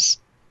flaws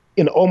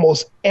in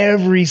almost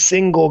every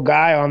single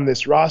guy on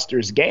this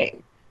roster's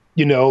game.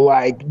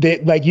 Like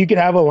you could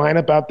have a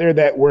lineup out there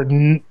that where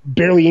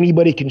barely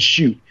anybody can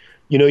shoot.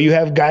 You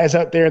have guys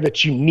out there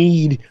that you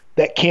need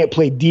that can't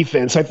play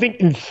defense. So I think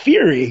in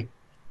theory,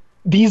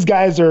 these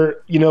guys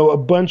are, a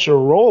bunch of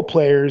role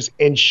players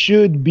and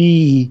should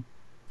be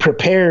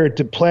prepared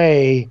to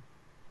play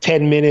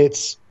 10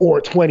 minutes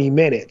or 20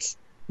 minutes.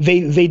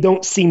 They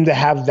don't seem to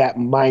have that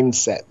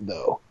mindset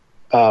though.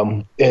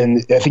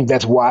 And I think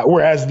that's why,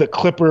 whereas the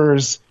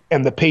Clippers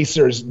and the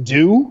Pacers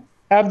do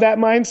have that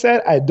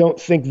mindset, I don't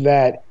think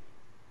that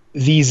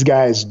these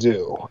guys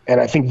do.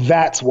 And I think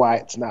that's why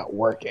it's not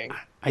working.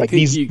 I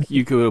think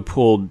you could have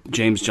pulled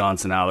James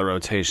Johnson out of the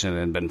rotation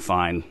and been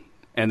fine.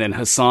 And then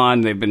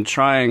Hassan, they've been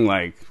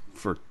trying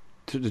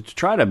to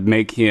try to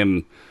make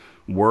him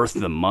worth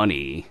the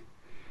money.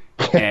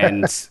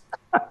 And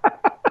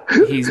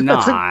he's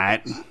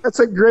not. That's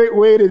a great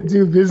way to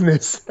do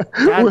business.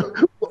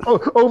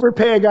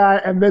 Overpay a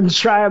guy and then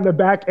try on the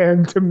back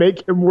end to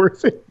make him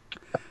worth it.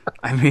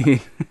 I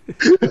mean,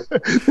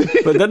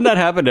 but doesn't that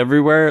happen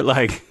everywhere?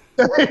 Like,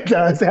 it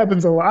does. It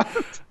happens a lot.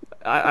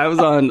 I was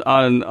on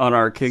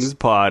our Kings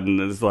pod, and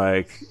it's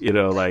like,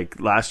 like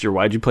last year,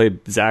 why'd you play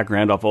Zach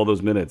Randolph all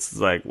those minutes? It's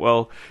like,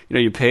 well,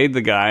 you paid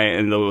the guy,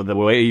 and the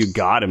way you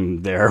got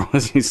him there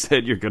was you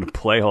said you're going to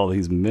play all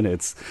these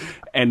minutes,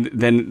 and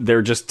then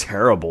they're just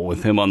terrible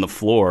with him on the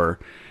floor.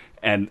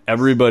 And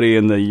everybody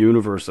in the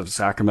universe of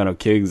Sacramento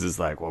Kings is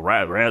like, well,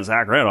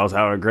 Zach Randolph's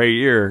having a great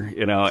year,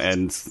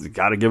 and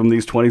got to give him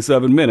these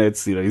 27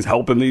 minutes. He's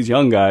helping these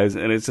young guys.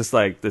 And it's just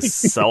like this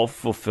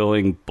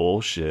self-fulfilling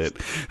bullshit.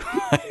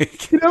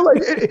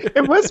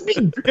 It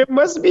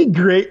must be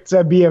great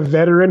to be a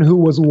veteran who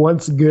was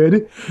once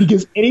good,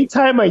 because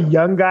anytime a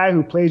young guy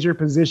who plays your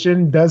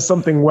position does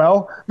something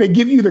well, they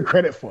give you the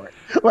credit for it.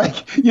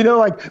 Like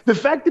the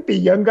fact that the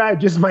young guy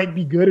just might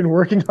be good and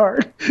working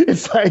hard.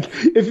 It's like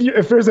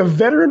if there's a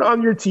veteran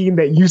on your team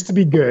that used to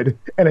be good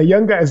and a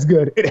young guy is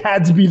good, it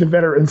had to be the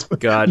veterans.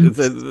 God,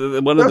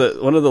 one of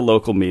the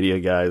local media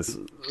guys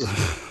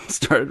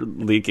started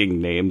leaking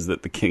names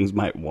that the Kings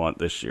might want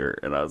this year,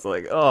 and I was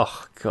like,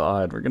 oh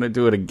God, we're gonna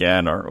do it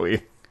again, aren't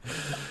we?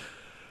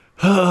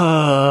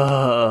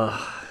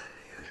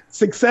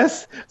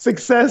 Success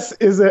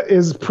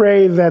is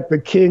prey that the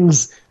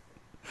Kings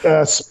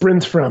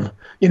sprint from.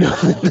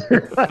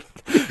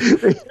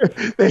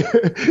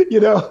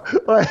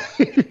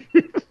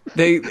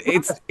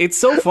 It's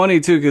so funny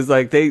too, because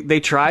like they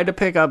tried to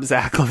pick up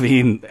Zach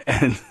LaVine,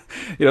 and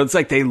it's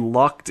like they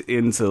lucked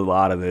into a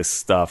lot of this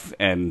stuff,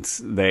 and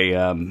they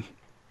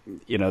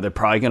they're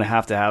probably going to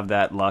have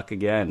that luck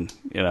again,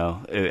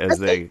 as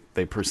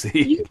they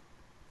proceed.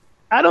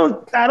 I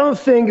don't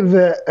think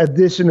the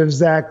addition of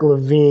Zach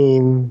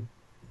LaVine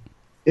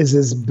is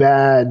as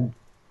bad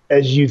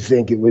as you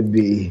think it would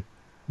be,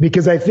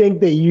 because I think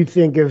that you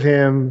think of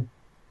him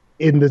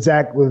in the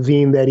Zach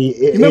LaVine that he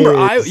is.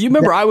 You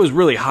remember I was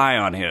really high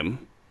on him.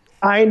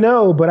 I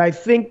know, but I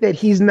think that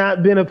he's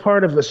not been a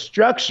part of a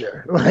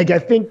structure. Like I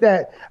think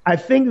that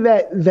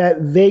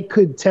they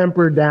could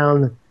temper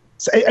down.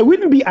 So it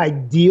wouldn't be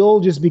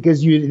ideal just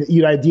because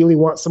you'd ideally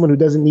want someone who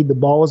doesn't need the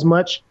ball as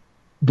much.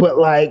 But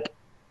like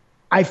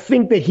I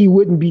think that he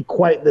wouldn't be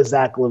quite the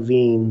Zach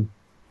LaVine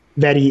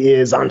that he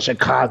is on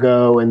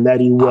Chicago and that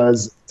he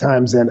was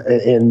times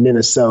in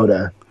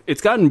Minnesota.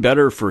 It's gotten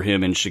better for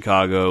him in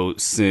Chicago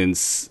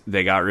since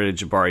they got rid of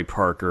Jabari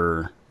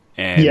Parker.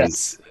 And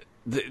Yes.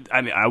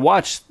 I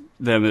watched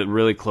them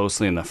really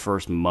closely in the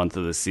first month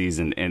of the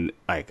season, and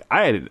like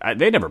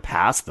they never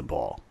passed the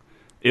ball.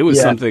 It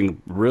was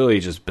something really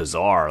just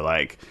bizarre.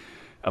 Like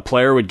a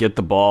player would get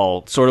the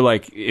ball, sort of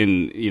like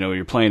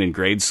you're playing in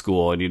grade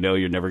school, and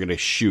you're never going to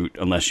shoot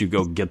unless you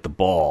go get the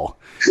ball.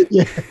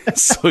 Yeah.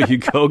 So you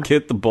go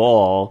get the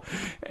ball,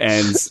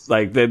 and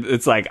like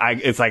it's like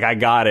I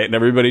got it, and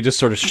everybody just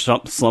sort of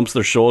slumps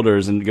their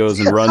shoulders and goes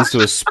and runs to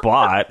a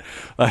spot.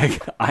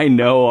 Like I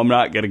know I'm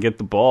not going to get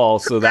the ball,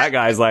 so that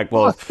guy's like,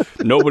 well, if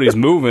nobody's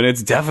moving,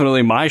 it's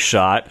definitely my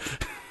shot.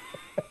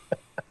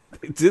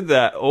 They did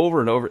that over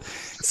and over.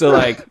 So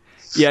like.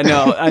 Yeah,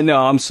 no, I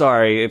know. I'm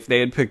sorry. If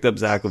they had picked up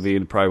Zach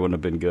LaVine, it probably wouldn't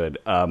have been good.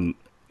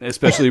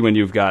 Especially when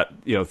you've got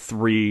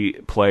 3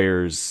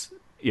 players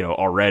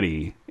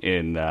already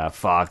in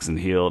Fox and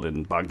Hield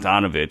and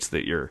Bogdanovich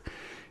that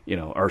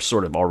are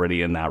sort of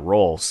already in that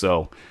role.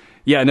 So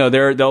yeah, no,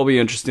 they'll be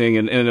interesting.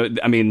 And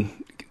I mean,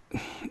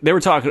 they were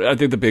talking. I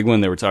think the big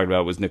one they were talking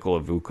about was Nikola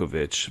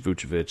Vucevic.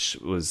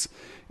 Vucevic was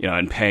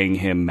and paying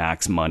him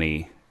max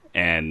money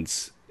and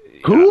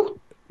Who?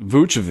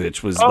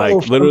 Vucevic was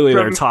literally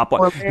their top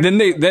one. Then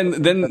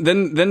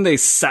they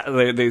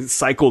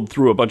cycled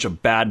through a bunch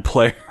of bad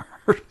players.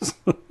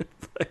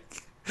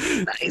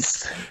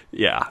 Nice.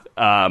 Yeah.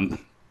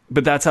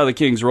 But that's how the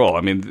Kings roll.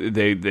 I mean,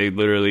 they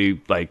literally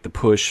like the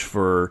push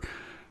for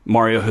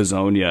Mario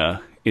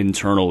Hezonja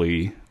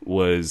internally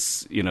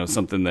was,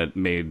 something that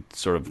made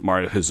sort of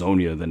Mario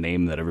Hezonja the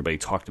name that everybody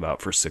talked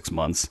about for 6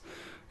 months.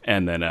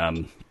 And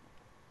then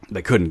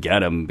they couldn't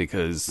get him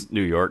because New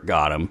York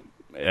got him,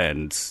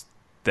 and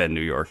then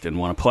New York didn't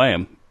want to play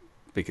him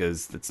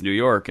because it's New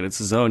York and it's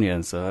Hezonja,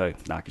 and so hey,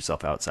 knock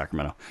yourself out,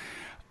 Sacramento.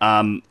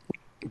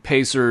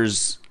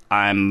 Pacers,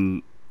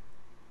 So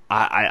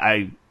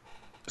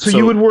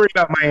you would worry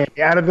about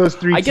Miami out of those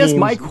 3 I teams? guess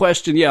my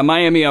question,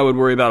 Miami I would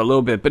worry about a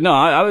little bit, but no,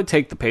 I would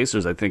take the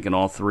Pacers, I think, in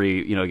all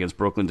 3, against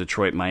Brooklyn,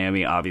 Detroit,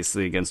 Miami,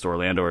 obviously against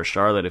Orlando or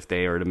Charlotte if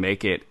they are to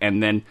make it.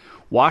 And then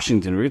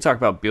Washington, we're going to talk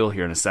about Beal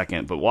here in a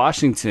second, but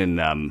Washington,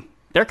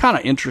 they're kind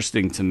of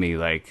interesting to me.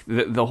 Like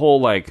the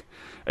whole like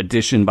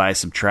addition by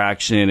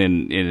subtraction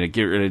and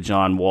get rid of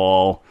John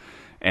Wall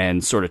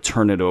and sort of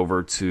turn it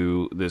over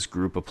to this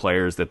group of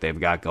players that they've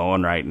got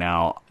going right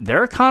now.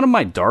 They're kind of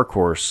my dark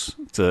horse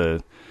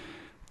to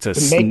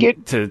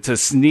sneak to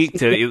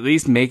at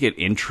least make it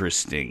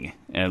interesting.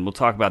 And we'll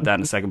talk about that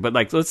in a second. But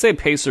like, let's say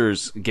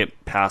Pacers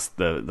get past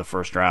the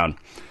first round.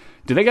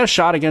 Do they got a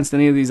shot against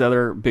any of these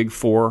other big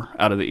 4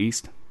 out of the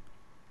East?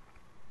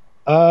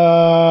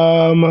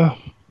 I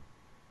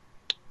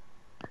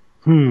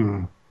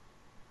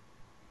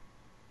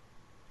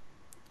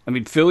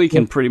mean, Philly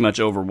can pretty much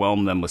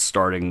overwhelm them with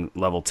starting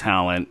level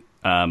talent,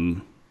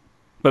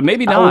 but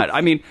maybe not.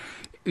 I mean,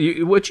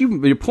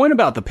 your point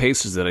about the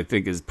Pacers that I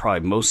think is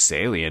probably most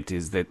salient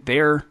is that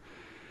they're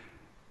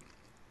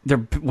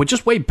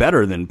just way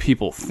better than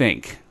people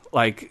think.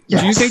 Like,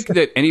 Do you think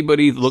that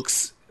anybody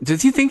looks?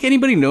 Does he think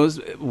anybody knows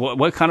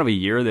what kind of a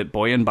year that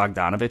Bojan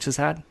Bogdanovic has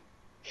had?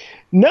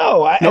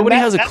 No, nobody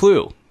has a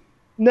clue.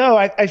 No,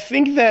 I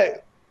think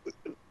that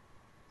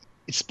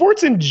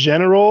sports in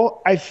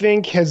general, I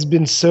think, has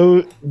been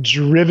so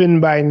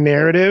driven by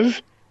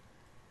narrative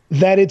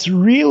that it's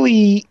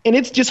really, and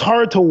it's just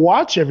hard to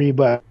watch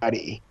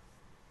everybody.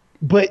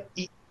 But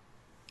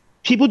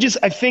people just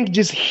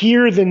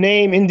hear the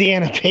name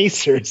Indiana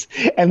Pacers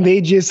and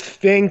they just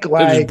think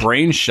like their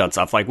brain shuts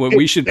off. Like,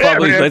 we should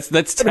probably let's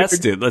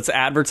test it. Let's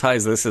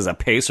advertise this as a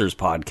Pacers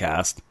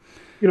podcast.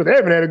 They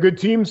haven't had a good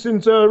team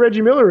since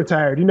Reggie Miller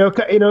retired.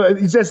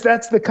 It's just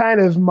that's the kind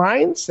of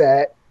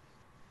mindset.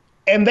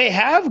 And they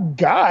have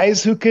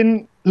guys who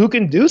can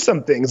do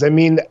some things. I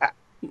mean,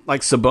 like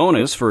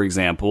Sabonis, for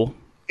example.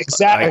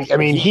 Exactly. I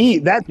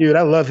mean, that dude,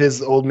 I love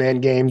his old man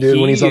game, dude.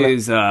 When he's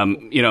he's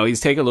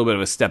taken a little bit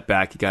of a step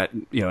back. He got,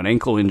 an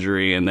ankle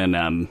injury, and then,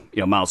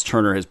 Miles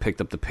Turner has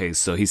picked up the pace.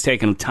 So he's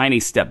taken a tiny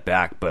step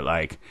back, but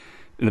like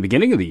in the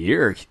beginning of the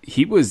year,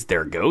 he was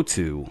their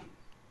go-to,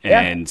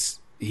 and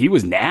he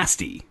was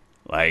nasty.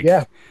 Like,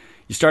 you're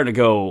starting to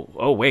go,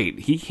 oh wait,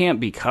 he can't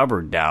be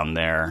covered down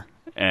there.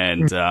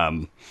 And,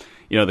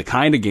 the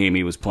kind of game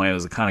he was playing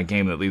was the kind of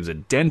game that leaves a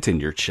dent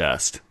in your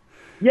chest.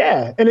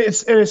 Yeah, and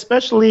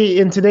especially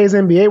in today's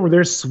NBA where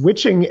they're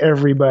switching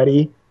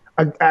everybody,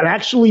 an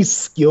actually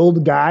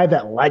skilled guy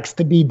that likes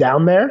to be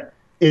down there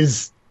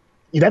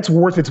that's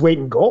worth its weight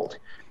in gold.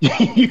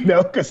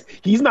 Because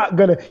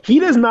he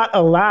does not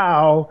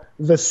allow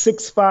the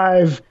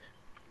 6'5",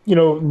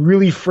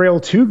 really frail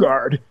 2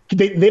 guard.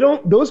 They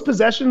don't, those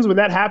possessions when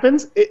that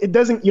happens, you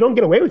don't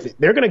get away with it.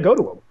 They're going to go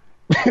to him.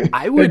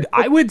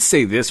 I would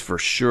say this for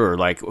sure.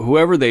 Like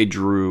whoever they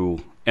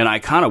drew, and I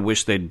kind of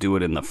wish they'd do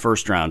it in the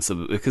first round.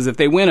 So because if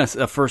they win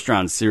a first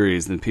round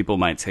series, then people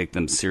might take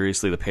them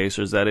seriously. The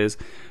Pacers, that is.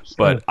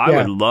 But I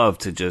would love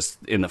to just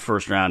in the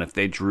first round, if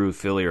they drew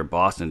Philly or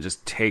Boston,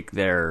 just take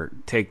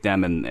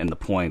them and the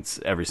points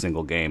every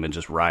single game and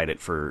just ride it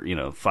for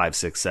 5,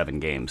 6, 7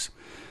 games,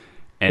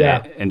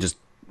 and just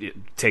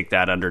take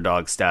that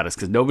underdog status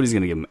because nobody's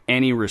going to give them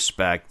any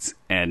respect,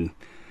 and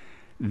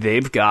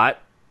they've got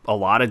a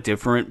lot of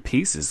different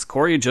pieces.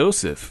 Corey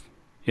Joseph,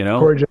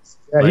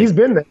 he's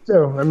been there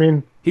too. I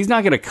mean, he's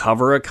not going to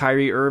cover a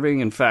Kyrie Irving.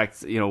 In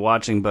fact,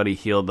 watching Buddy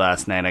Hield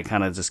last night, I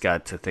kind of just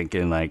got to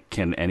thinking, like,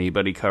 can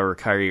anybody cover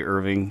Kyrie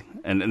Irving?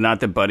 And not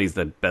that Buddy's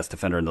the best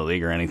defender in the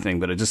league or anything,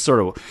 but it just sort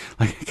of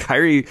like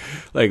Kyrie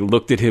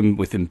looked at him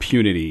with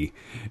impunity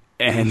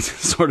and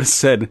sort of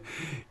said,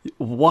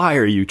 "Why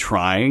are you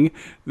trying?"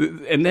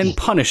 And then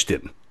punished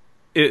him.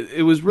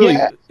 It was really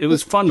it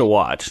was fun to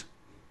watch.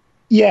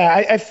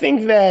 Yeah, I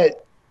think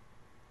that,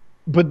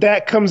 but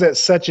that comes at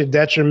such a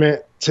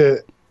detriment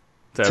to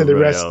the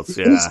rest. Else,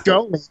 yeah.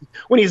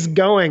 When he's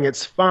going,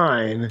 it's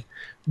fine,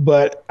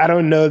 but I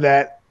don't know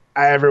that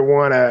I ever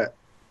want a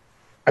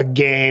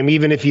game,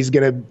 even if he's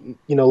gonna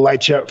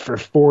light you up for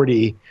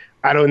 40.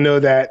 I don't know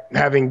that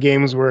having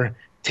games where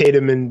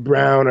Tatum and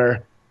Brown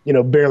are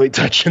barely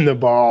touching the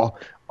ball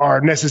are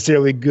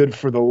necessarily good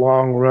for the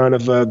long run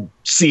of a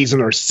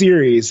season or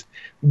series.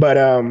 But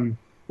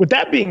with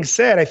that being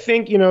said, I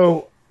think,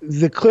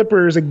 the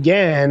Clippers,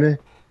 again,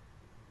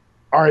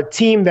 are a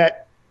team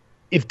that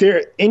if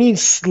there any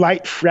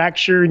slight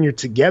fracture in your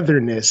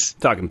togetherness.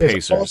 Talking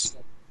Pacers.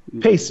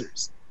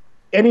 Pacers.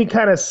 Any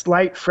kind of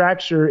slight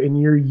fracture in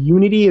your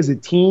unity as a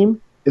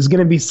team is going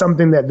to be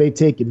something that they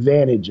take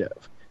advantage of.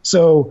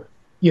 So,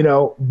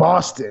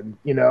 Boston,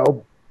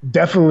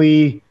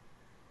 definitely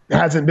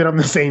hasn't been on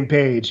the same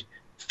page.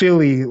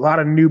 Philly, a lot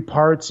of new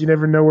parts. You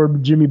never know where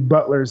Jimmy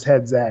Butler's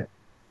head's at.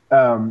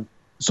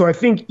 So I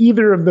think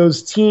either of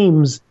those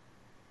teams,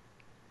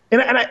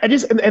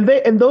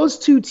 and those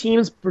two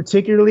teams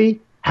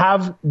particularly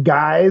have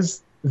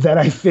guys that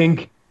I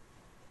think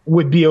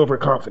would be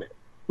overconfident.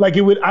 Like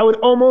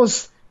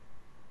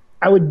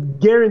I would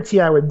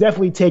guarantee I would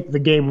definitely take the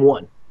game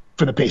 1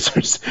 for the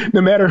Pacers, no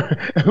matter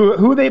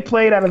who they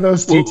played out of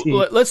those two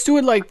teams. Let's do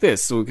it like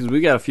this, because we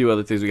got a few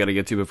other things we got to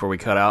get to before we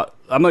cut out.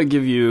 I'm going to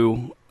give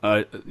you.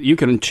 You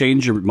can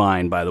change your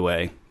mind, by the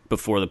way,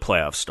 before the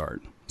playoffs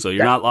start, so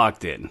you're not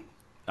locked in.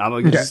 I'm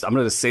going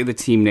to say the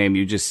team name.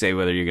 You just say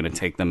whether you're going to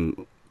take the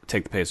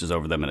Pacers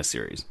over them in a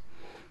series.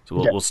 So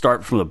we'll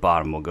start from the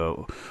bottom. We'll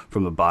go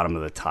from the bottom to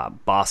the top.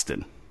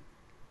 Boston.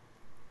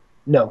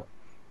 No,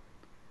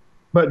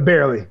 but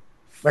barely.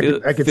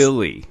 I could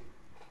Philly.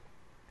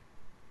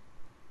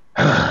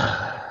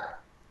 I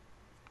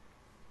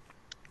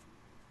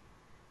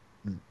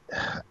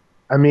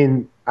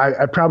mean,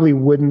 I probably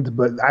wouldn't,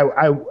 but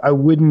I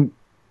wouldn't.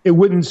 It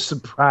wouldn't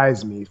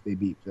surprise me if they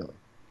beat Philly.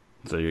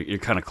 So you're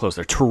kind of close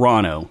there.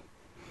 Toronto.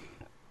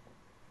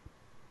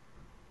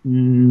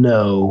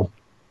 No.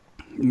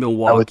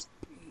 Milwaukee.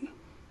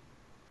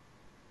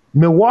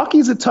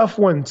 Milwaukee's a tough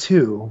one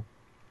too,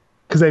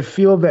 because I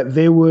feel that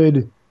they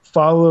would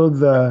follow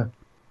the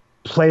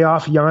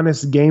playoff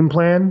Giannis game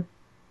plan.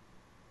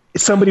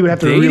 Somebody would have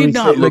to They really did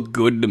not look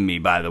good to me,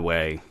 by the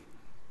way,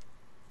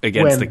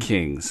 against the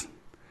Kings.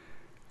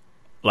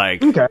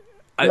 Okay.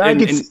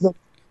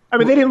 I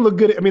mean, they didn't look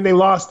good. I mean, they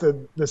lost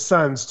the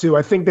Suns, too.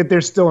 I think that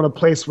they're still in a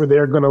place where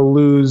they're going to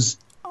lose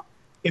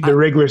in the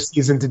regular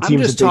season to teams. I'm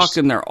just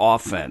talking their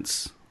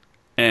offense.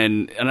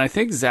 And I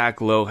think Zach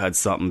Lowe had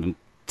something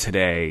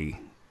today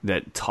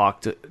that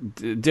talked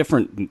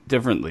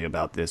differently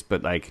about this,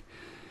 but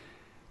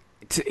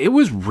it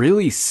was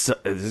really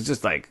it was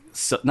just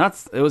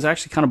it was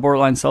actually kind of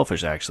borderline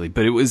selfish, actually,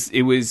 but it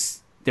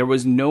was there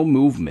was no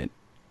movement,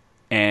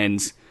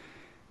 and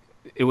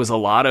it was a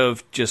lot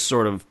of just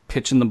sort of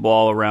pitching the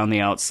ball around the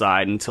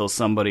outside until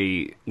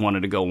somebody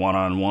wanted to go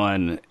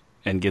one-on-one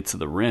and get to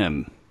the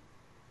rim.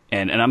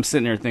 And I'm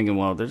sitting there thinking,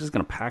 well, they're just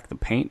going to pack the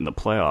paint in the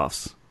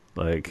playoffs.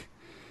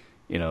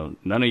 None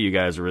of you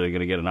guys are really going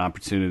to get an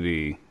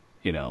opportunity,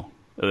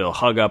 they'll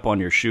hug up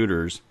on your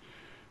shooters.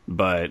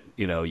 But,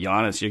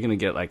 Giannis, you're going to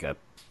get like a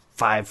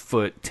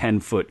 5-foot,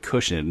 10-foot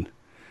cushion.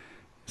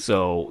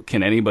 So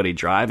can anybody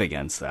drive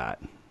against that?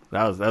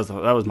 That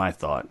was my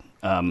thought.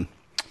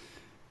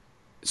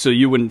 So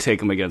you wouldn't take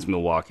them against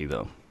Milwaukee,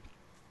 though?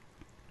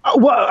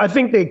 Well, I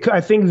think they could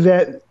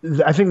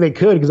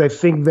because I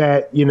think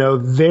that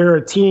they're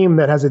a team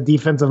that has a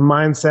defensive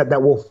mindset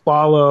that will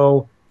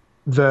follow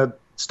the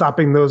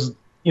stopping those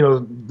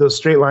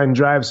straight line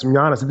drives from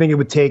Giannis. I think it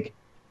would take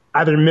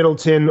either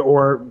Middleton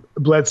or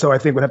Bledsoe. I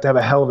think would have to have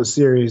a hell of a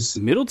series.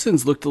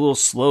 Middleton's looked a little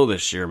slow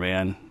this year,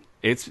 man.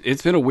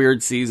 It's been a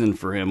weird season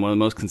for him. One of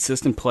the most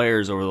consistent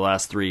players over the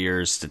last 3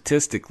 years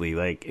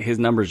statistically. His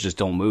numbers just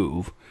don't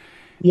move.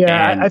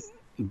 Yeah,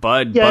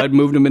 Bud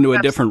moved him into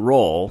a different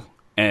role,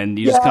 and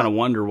you just kind of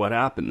wonder what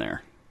happened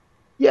there.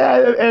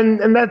 Yeah,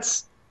 and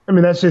that's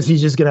just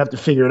he's just gonna have to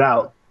figure it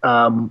out.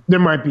 There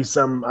might be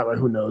some, I don't know,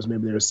 who knows,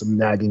 maybe there's some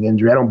nagging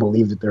injury. I don't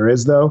believe that there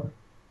is, though.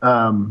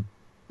 But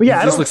yeah, He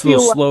I just don't looks a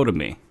little feel slow to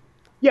me.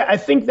 yeah, I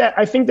think that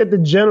the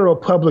general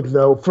public,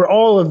 though, for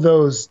all of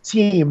those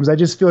teams, I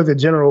just feel like the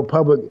general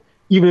public,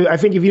 even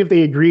if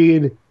they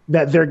agreed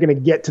that they're going to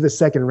get to the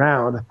second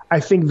round, I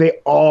think they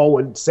all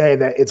would say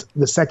that it's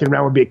the second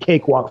round would be a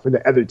cakewalk for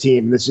the other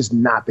team. That's just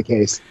not the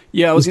case.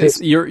 Yeah, I was gonna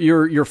say,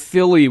 your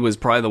Philly was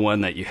probably the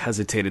one that you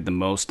hesitated the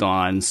most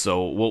on,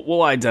 so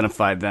we'll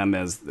identify them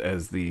as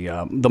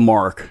the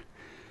mark.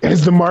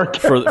 As the mark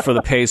for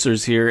the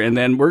Pacers here, and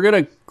then we're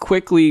gonna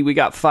quickly. We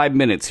got 5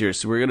 minutes here,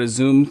 so we're gonna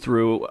zoom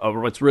through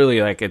what's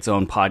really like its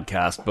own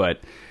podcast. But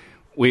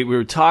we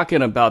were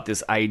talking about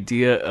this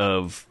idea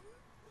of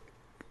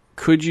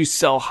could you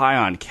sell high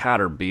on Cat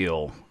or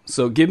Beal?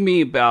 So give me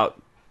about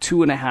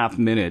 2.5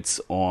 minutes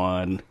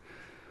on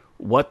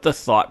what the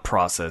thought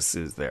process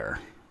is there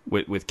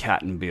with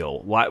Cat and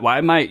Beal.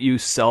 Why might you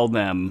sell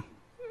them?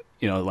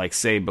 Like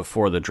say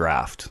before the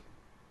draft.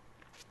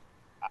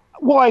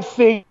 Well, I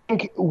think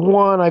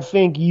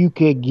you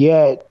could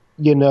get,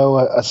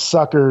 a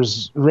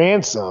sucker's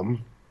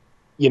ransom.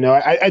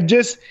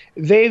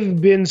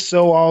 They've been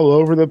so all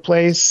over the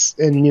place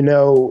and,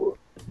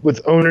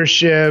 with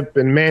ownership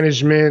and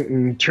management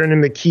and turning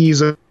the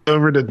keys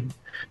over to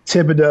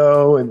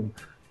Thibodeau, and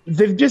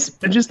they've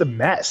been just a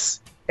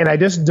mess. And I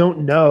just don't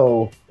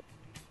know,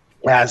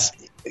 as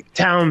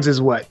Towns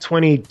is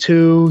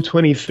 22,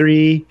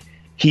 23.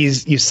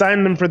 You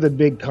signed him for the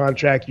big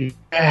contract. You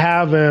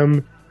have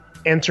him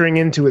entering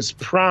into his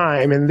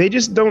prime, and they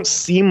just don't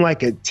seem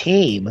like a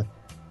team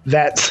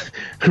that's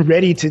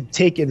ready to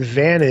take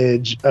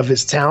advantage of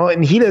his talent,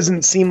 and he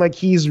doesn't seem like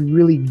he's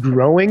really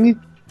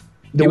growing.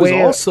 He was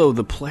also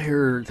the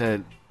player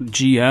that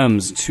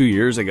GMs 2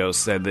 years ago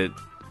said that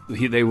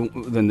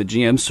in the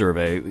GM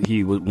survey,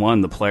 he won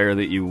the player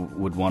that you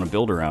would want to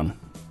build around.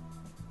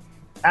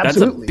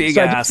 Absolutely. That's a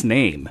big-ass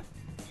name.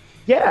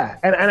 Yeah,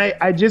 and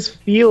I just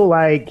feel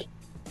like,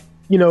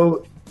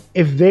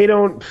 if they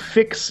don't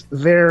fix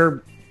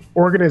their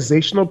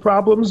organizational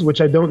problems, which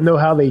I don't know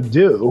how they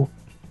do,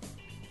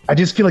 I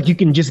just feel like you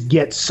can just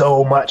get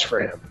so much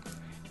for him.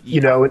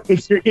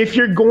 If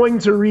you're going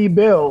to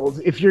rebuild,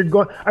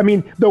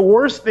 the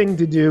worst thing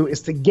to do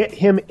is to get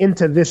him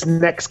into this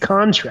next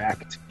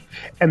contract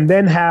and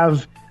then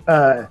have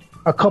a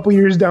couple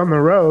years down the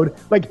road,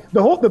 like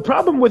the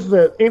problem with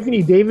the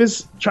Anthony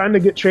Davis trying to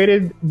get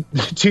traded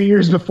 2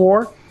 years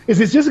before is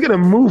it's just going to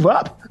move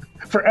up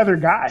for other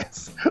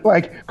guys.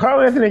 Like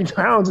Karl Anthony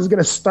Towns is going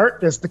to start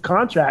the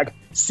contract,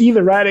 see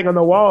the writing on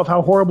the wall of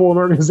how horrible an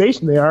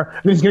organization they are,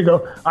 and he's going to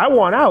go, "I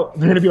want out."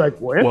 And they're going to be like,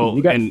 "Well,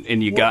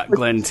 you got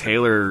Glenn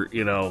Taylor.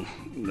 I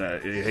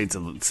hate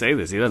to say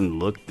this, he doesn't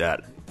look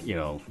that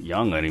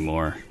young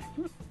anymore.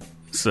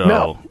 So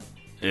no.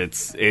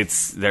 That's a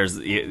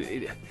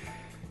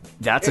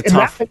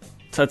tough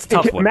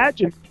one.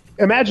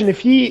 Imagine if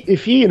he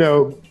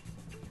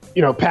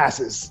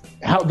passes.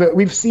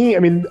 We've seen. I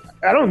mean,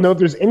 I don't know if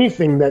there's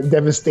anything that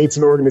devastates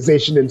an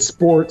organization in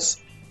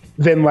sports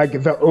than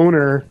like the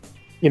owner,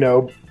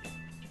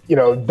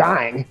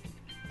 dying,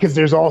 because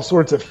there's all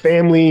sorts of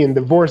family and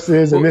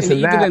divorces and and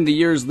that. Even in the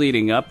years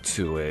leading up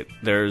to it,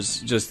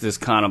 there's just this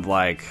kind of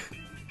like,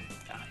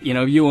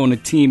 you own a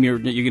team.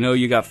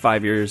 You got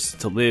 5 years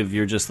to live.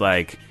 You're just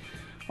like,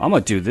 I'm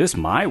gonna do this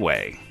my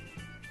way.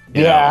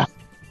 Yeah.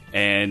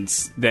 And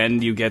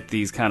then you get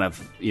these kind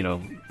of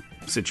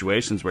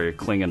situations where you're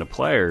clinging to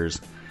players.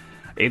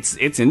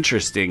 It's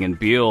interesting, and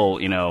Beal,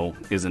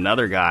 is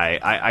another guy.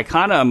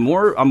 I'm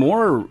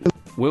more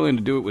willing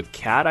to do it with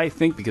Cat, I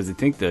think, because I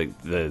think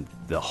the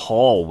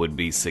haul would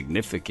be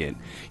significant.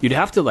 You'd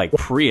have to like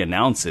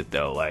pre-announce it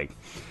though, like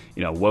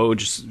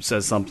Woj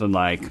says something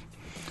like,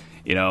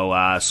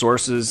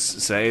 sources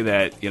say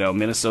that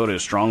Minnesota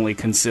is strongly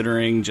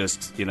considering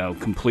just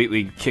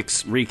completely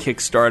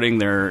re-kickstarting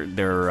their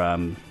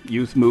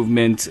youth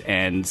movement,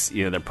 and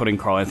they're putting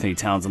Karl Anthony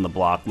Towns on the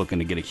block, looking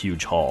to get a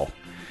huge haul.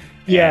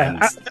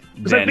 Yeah,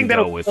 and then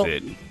go with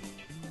it.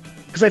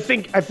 Because I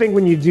think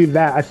when you do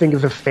that, I think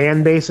the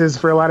fan bases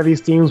for a lot of these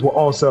teams will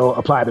also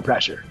apply the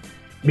pressure,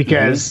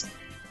 because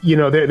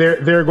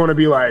they're going to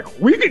be like,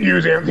 we could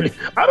use Anthony.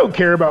 I don't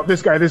care about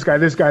this guy,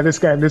 and this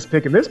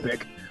pick and this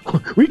pick.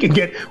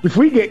 If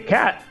we get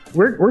Cat,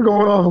 we're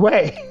going all the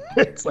way.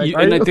 It's like,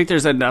 I think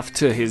there's enough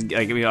to his.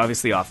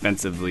 Obviously,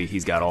 offensively,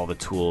 he's got all the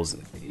tools.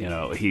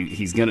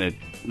 He's gonna,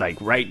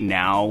 like, right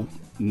now.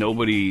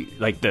 Nobody,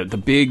 like the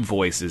big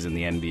voices in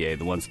the NBA,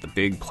 the ones with the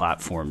big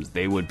platforms,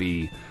 they would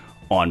be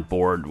on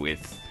board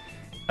with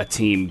a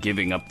team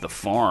giving up the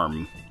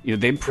farm.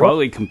 They'd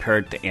probably compare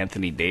it to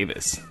Anthony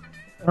Davis,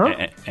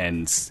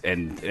 and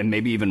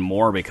maybe even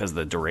more because of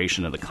the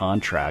duration of the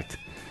contract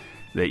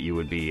that you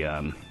would be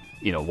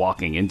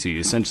walking into. You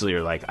essentially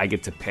are like, I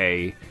get to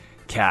pay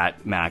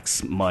Cat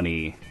max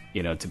money,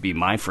 to be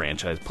my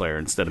franchise player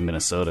instead of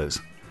Minnesota's.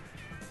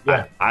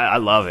 Yeah, I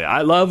love it.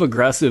 I love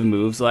aggressive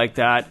moves like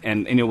that.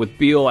 And with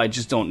Beal, I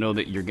just don't know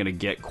that you're going to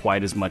get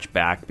quite as much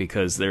back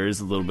because there is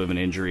a little bit of an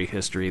injury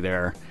history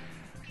there.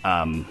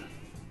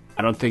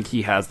 I don't think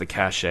he has the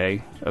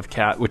cachet of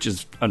Cat, which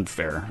is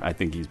unfair. I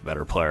think he's a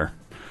better player.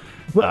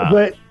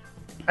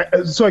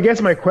 So I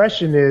guess my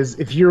question is,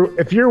 if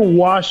you're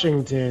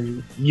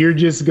Washington, you're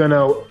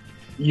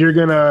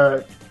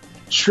gonna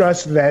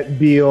trust that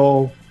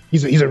Beal.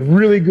 He's a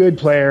really good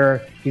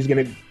player. He's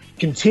gonna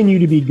continue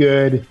to be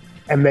good,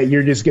 and that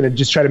you're just gonna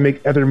try to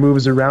make other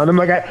moves around him.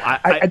 Like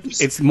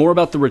it's more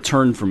about the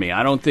return for me.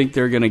 I don't think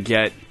they're gonna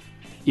get,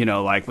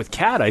 like with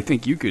Cat. I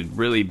think you could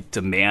really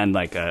demand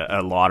like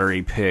a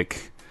lottery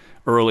pick.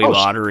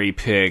 Lottery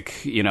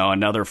pick,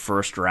 another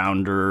first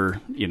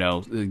rounder,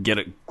 get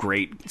a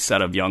great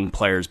set of young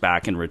players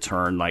back in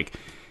return. Like,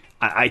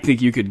 I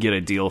think you could get a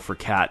deal for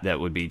Cat that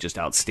would be just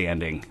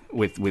outstanding.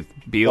 With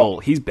Beal,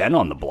 he's been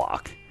on the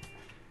block,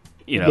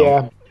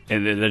 and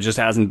there just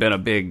hasn't been a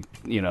big,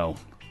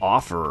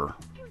 offer,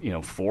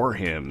 for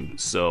him.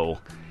 So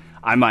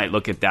I might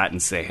look at that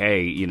and say,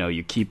 hey,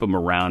 you keep him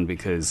around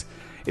because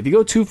if you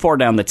go too far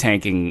down the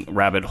tanking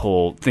rabbit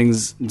hole,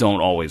 things don't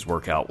always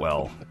work out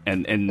well.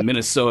 And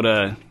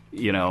Minnesota,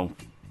 it's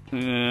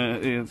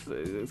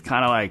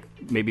kind of like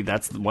maybe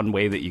that's the one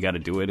way that you got to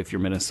do it if you're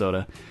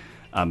Minnesota,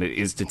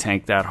 is to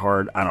tank that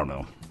hard. I don't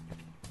know.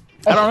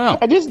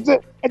 I just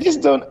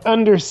don't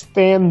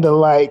understand the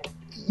I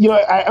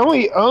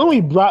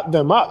only brought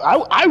them up.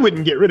 I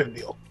wouldn't get rid of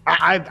Beal.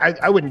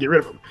 I wouldn't get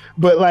rid of him.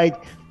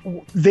 But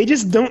they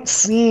just don't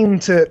seem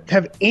to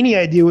have any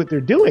idea what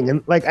they're doing,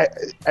 and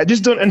I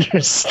just don't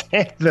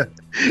understand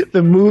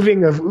the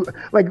moving of the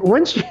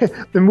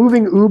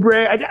moving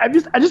Oubre. I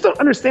just don't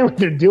understand what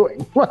they're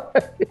doing.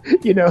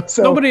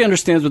 So nobody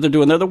understands what they're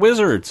doing. They're the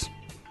Wizards.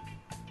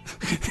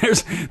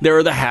 There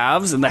are the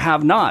haves and the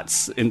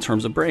have-nots in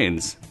terms of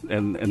brains,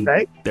 and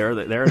right?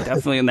 they're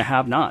definitely in the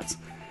have-nots.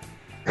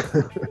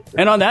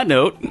 And on that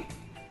note,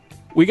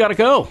 we got to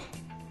go.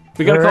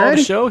 We got to call it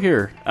a show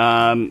here.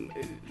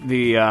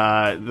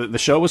 The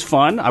show was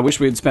fun. I wish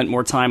we had spent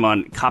more time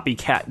on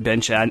copycat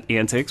bench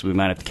antics. We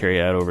might have to carry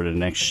that over to the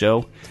next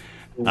show.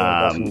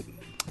 You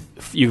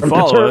can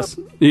follow us.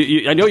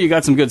 I know you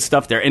got some good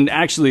stuff there. And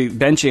actually,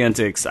 bench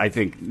antics, I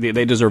think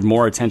they deserve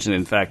more attention.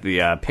 In fact,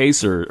 the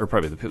Pacers, or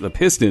probably the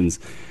Pistons,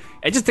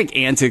 I just think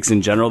antics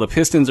in general. The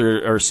Pistons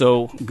are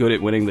so good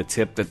at winning the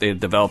tip that they've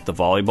developed the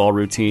volleyball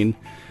routine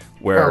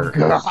where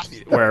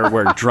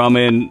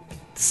Drummond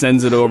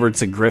sends it over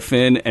to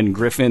Griffin, and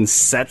Griffin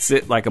sets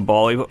it like a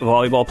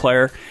volleyball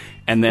player,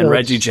 and then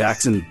Reggie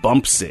Jackson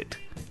bumps it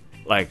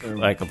like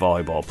a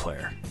volleyball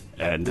player.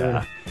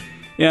 And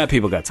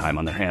people got time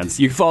on their hands.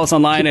 You can follow us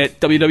online at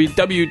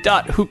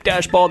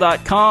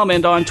www.hoop-ball.com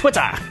and on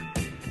Twitter.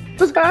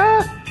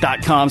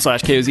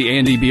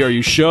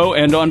 .com/KOZANDBRU show,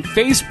 and on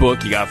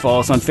Facebook. You got to follow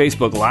us on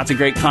Facebook. Lots of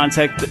great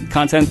content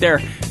there.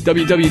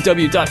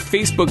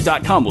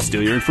 www.facebook.com. We'll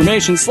steal your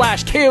information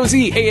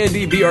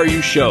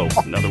 /KOZANDBRU show.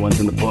 Another one's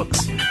in the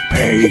books.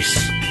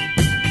 Peace.